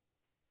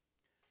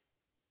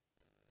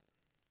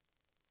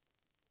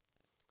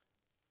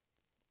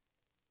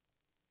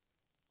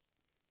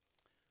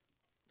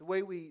 The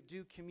way we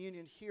do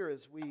communion here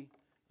is we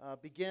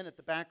begin at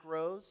the back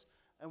rows,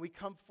 and we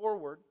come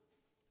forward.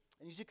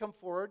 And as you come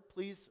forward,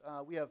 please,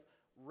 we have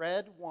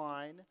red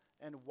wine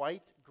and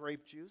white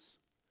grape juice.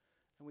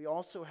 And we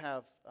also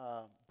have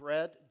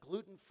bread.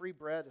 Gluten-free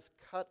bread is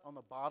cut on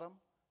the bottom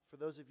for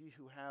those of you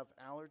who have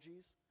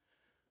allergies.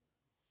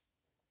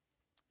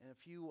 And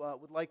if you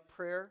would like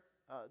prayer,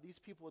 these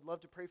people would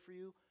love to pray for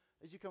you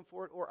as you come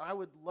forward, or I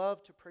would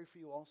love to pray for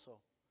you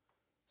also.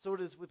 So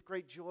it is with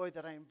great joy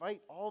that I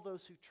invite all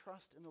those who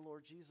trust in the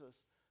Lord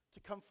Jesus to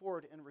come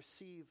forward and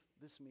receive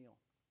this meal.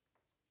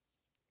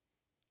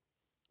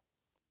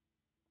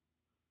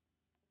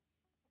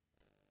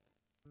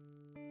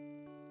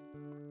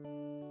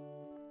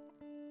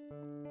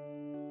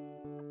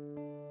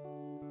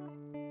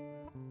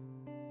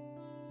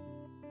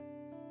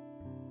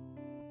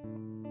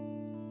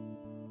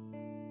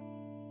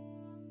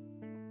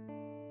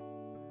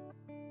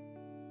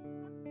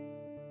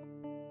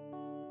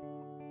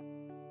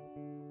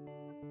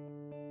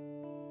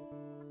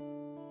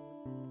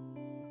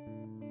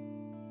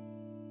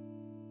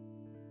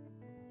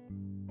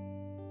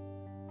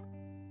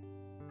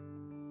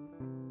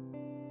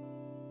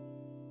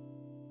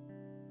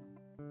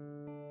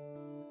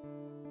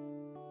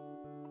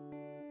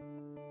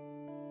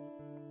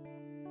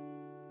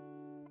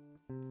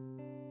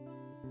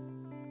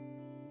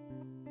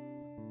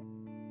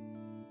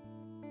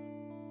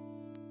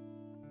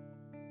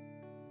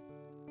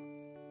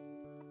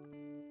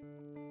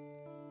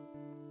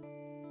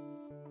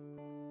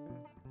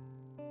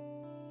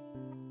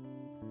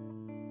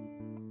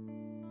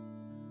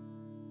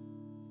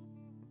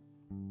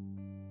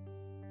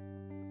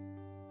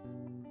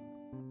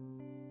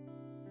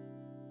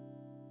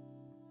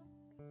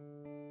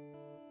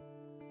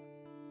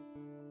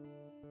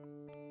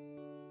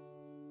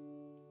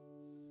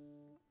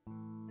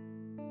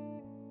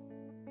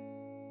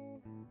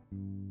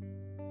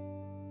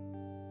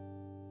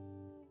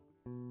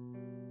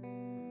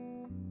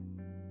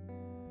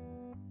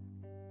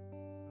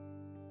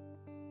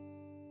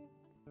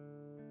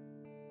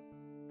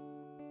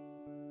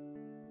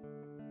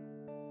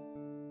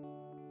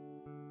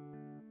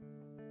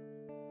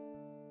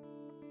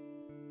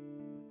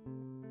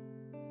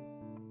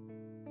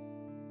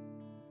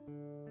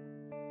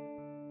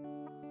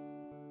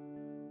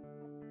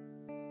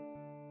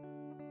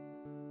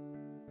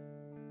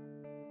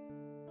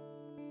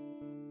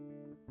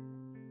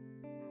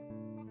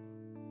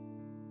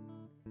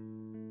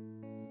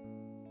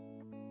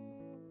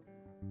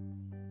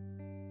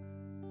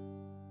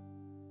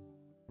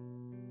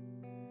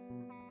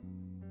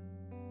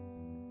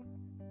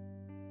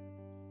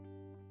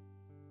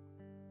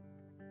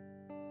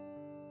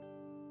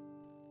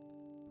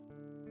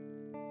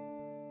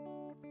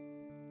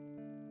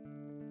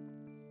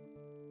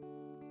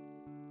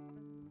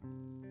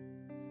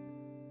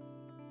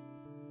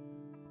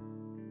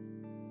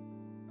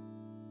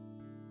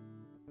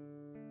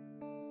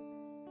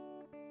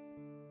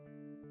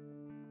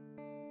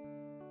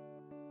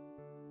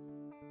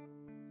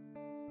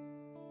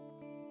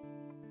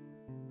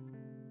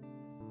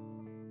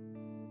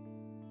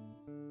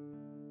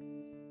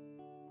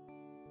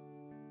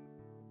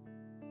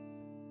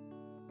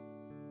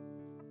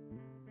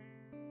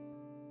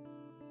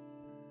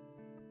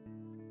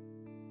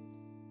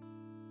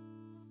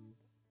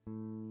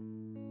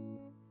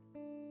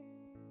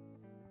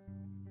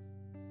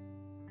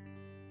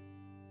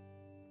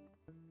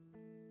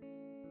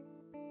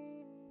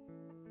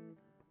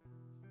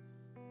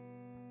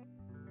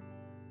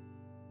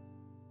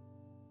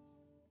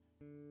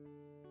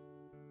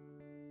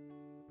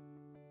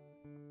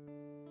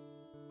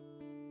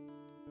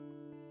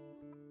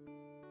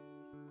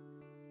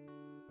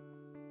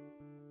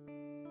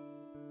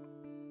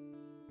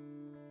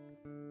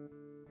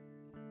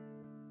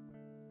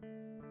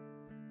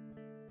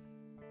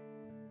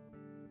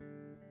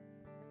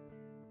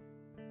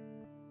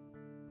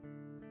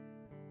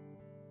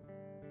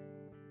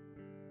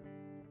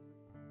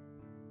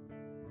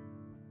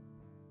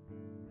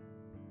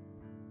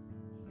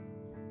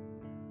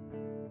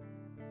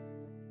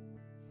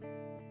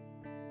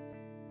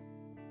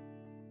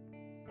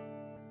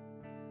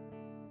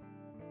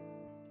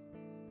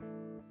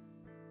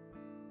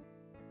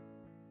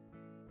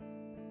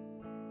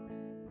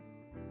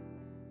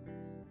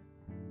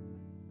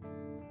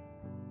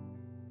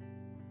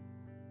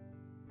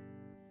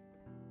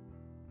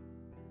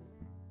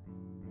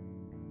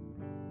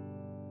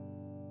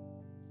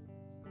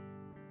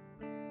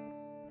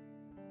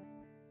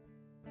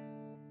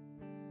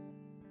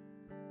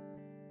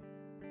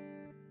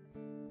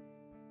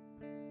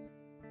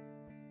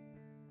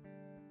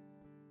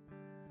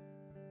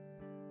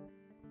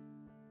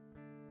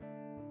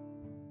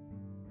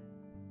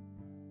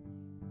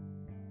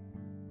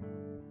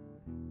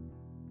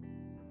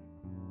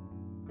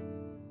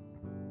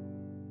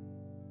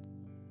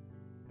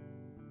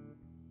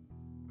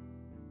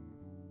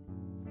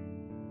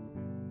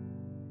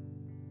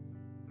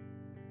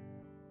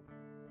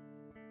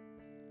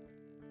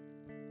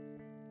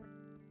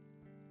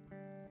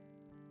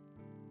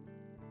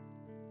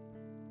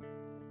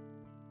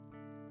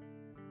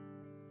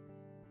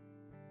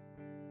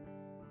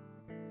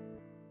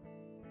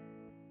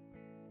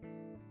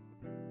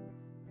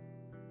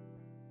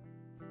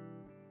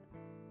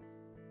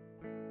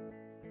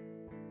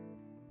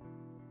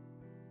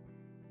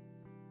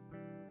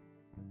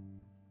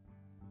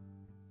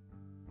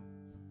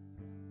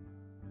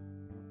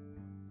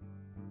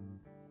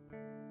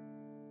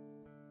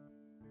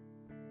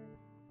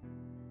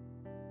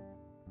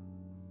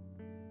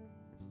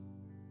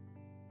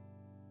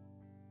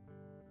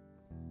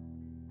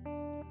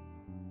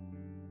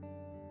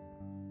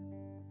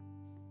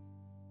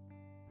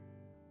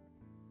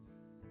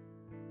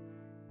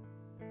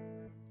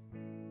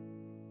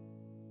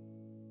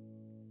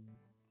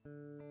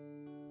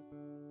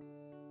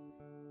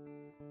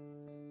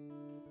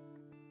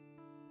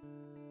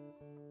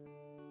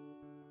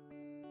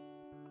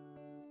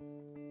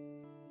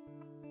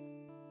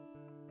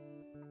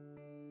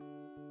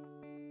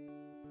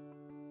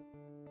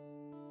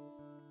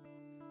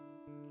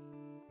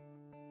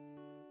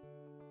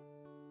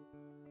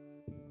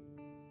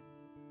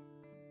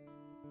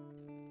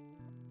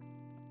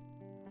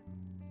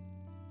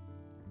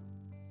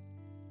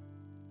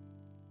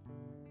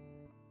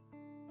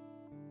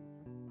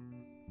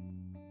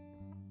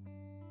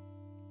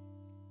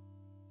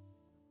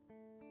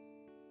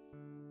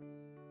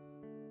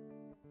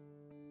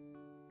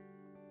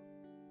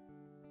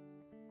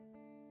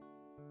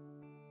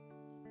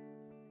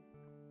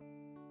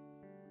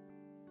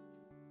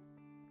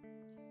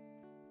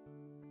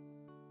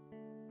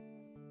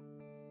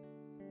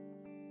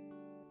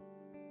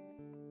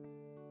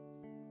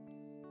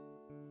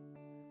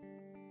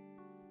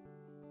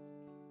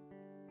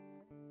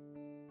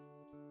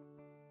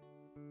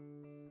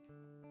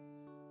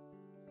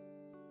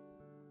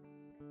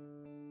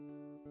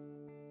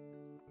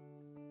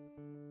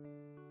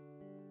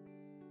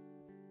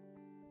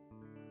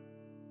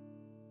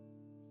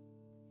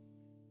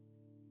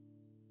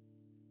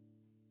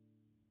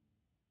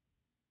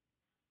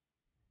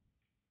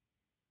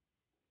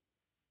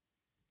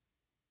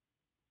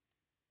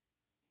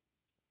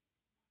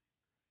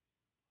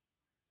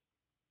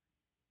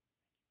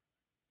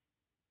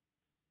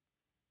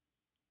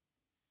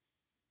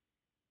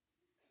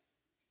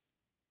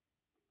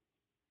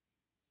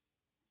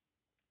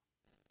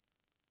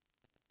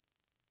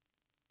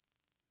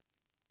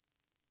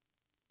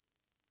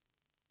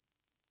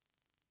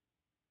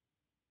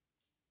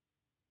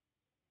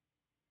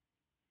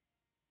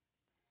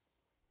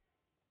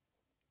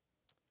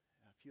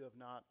 if you have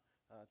not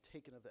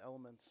taken of the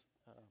elements,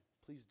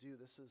 please do.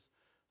 This is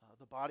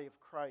the body of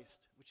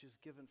Christ, which is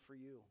given for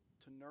you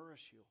to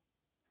nourish you.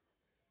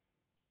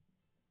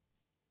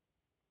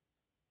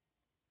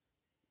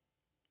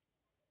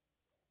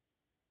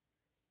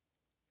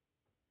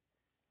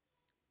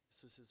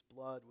 This is his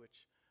blood,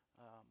 which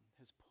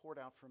has poured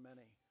out for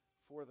many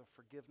for the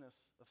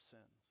forgiveness of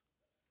sins.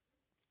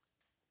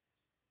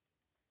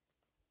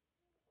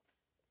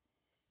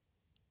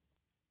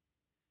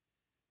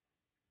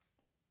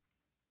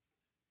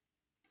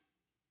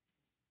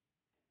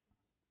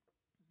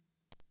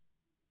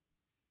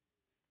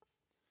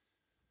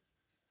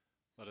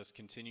 Let us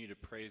continue to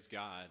praise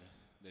God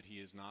that he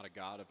is not a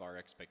God of our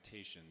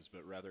expectations,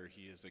 but rather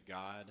he is a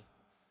God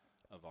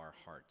of our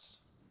hearts.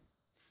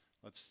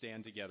 Let's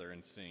stand together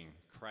and sing,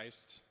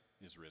 Christ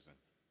is risen.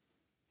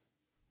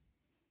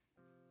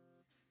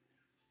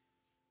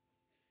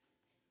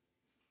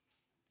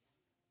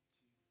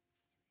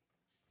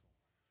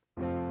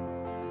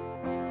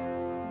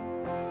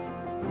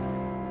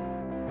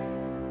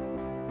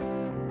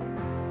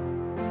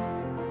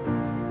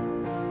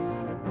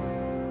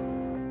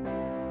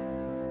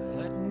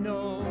 Let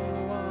no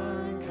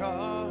one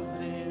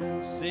caught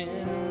in sin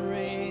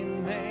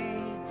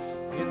remain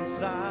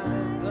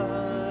inside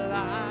the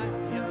lie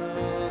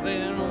of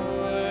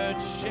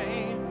inward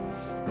shame,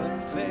 but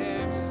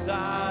fix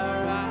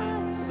our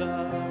eyes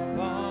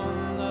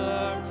upon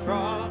the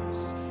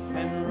cross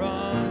and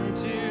run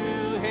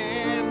to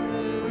him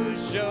who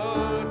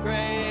showed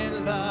great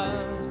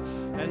love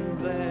and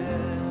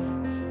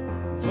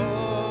bled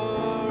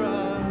for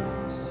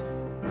us.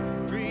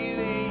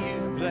 Freely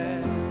you've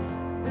bled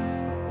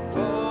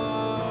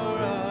for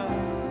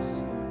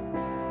us.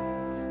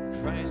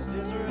 Christ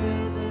is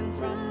risen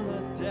from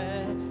the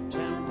dead,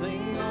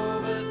 trampling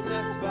over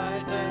death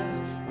by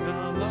death.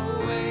 Come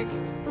awake,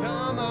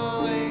 come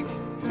awake,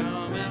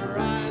 come and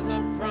rise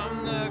up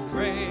from the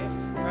grave.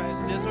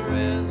 Christ is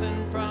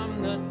risen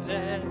from the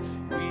dead,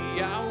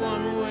 we are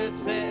one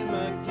with him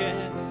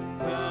again.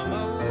 Come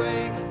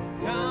awake,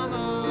 come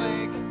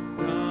awake,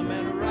 come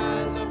and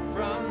rise up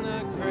from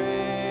the grave.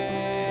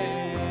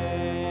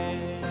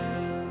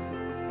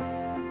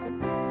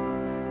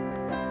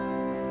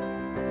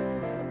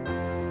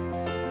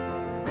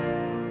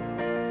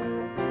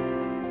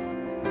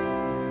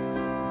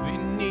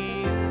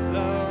 Beneath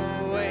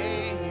the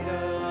weight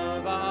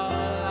of all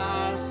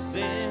our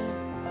sin,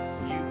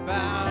 you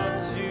bow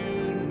to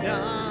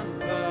none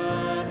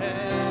but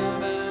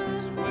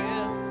heaven's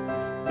will.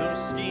 No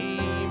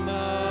scheme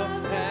of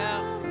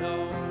hell,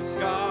 no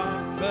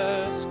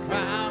scoffer's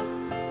crown,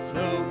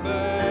 no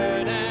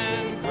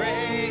burden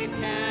great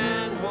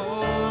can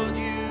hold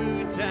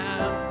you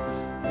down.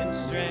 In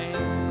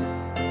strength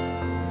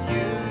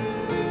you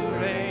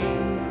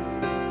reign.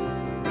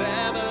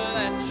 Never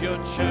let your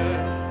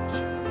church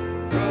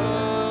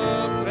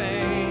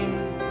proclaim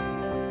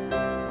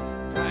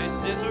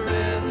Christ is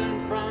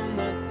risen from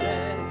the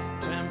dead,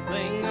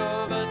 trampling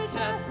over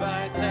death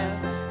by death.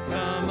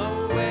 Come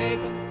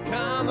awake,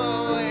 come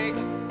awake,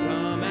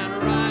 come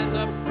and rise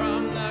up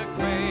from the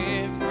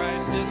grave.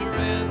 Christ is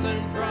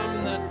risen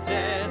from the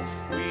dead,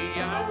 we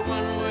are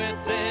one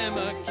with him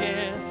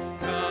again.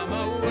 Come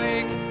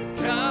awake,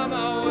 come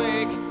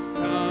awake,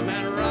 come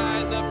and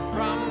rise up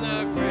from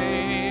the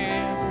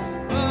grave.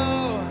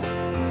 Oh,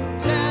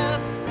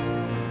 death,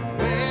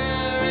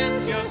 where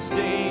is your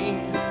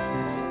sting?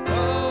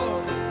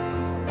 Oh,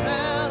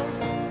 hell,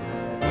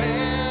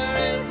 where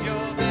is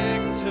your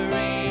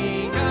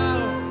victory?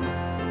 Oh,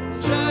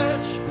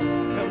 church,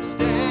 come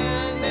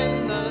stand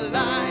in the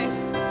light.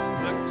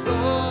 The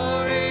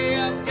glory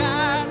of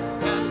God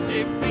has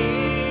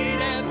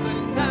defeated the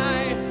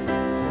night.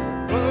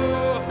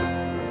 Oh,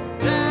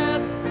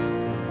 death,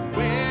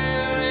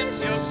 where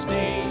is your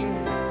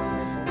sting?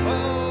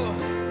 Oh,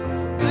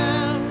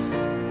 hell,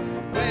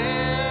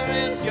 where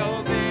is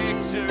your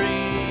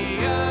victory?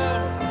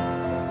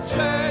 Oh,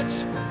 church,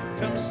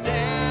 come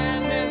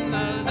stand in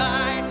the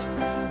light.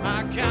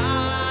 Our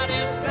God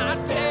is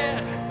not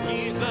dead,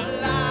 he's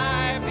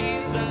alive,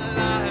 he's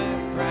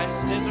alive.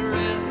 Christ is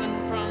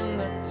risen from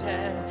the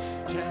dead,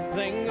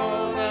 trampling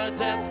over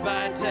death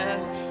by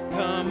death.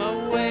 Come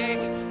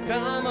awake,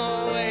 come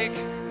awake,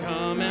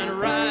 come and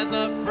rise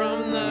up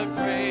from the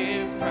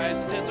grave.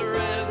 Christ is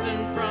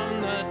risen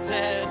from the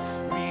dead,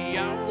 we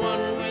are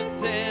one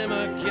with him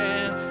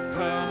again.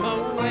 Come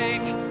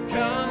awake,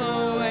 come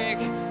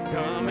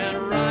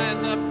and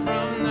rise up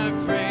from the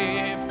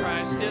grave.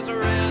 Christ is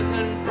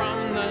risen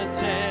from the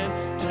dead,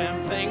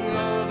 trampling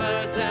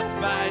over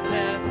death by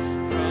death.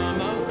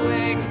 Come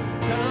awake,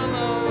 come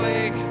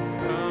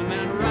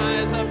and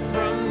rise up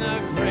from the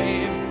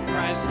grave.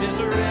 Christ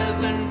is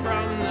risen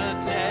from the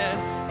dead,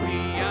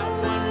 we are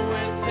one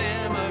with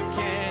him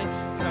again.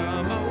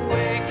 Come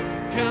awake,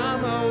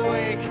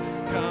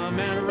 come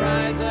and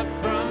rise up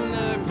from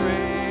the grave.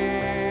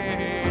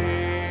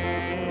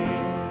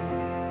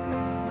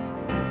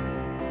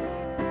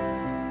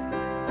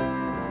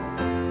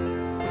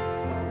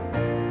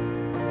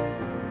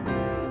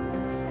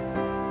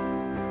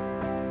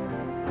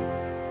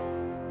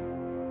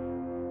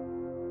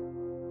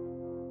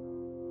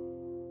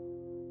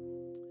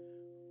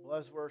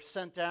 as we're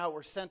sent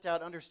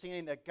out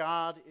understanding that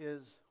God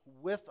is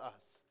with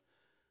us.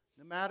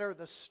 No matter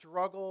the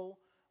struggle,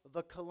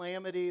 the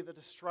calamity, the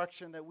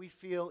destruction that we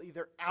feel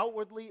either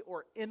outwardly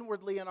or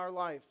inwardly in our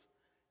life,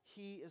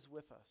 He is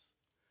with us.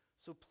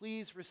 So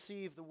please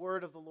receive the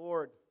word of the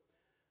Lord.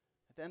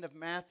 At the end of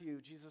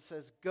Matthew, Jesus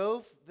says,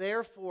 "Go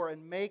therefore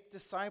and make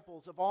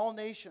disciples of all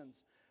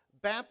nations,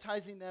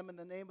 baptizing them in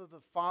the name of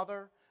the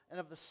Father and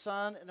of the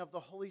Son and of the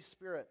Holy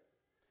Spirit,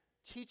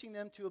 teaching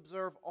them to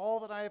observe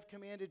all that I have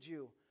commanded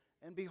you.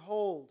 And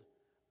behold,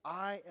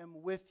 I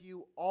am with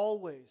you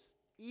always,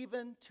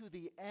 even to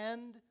the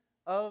end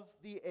of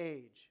the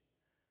age."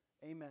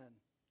 Amen.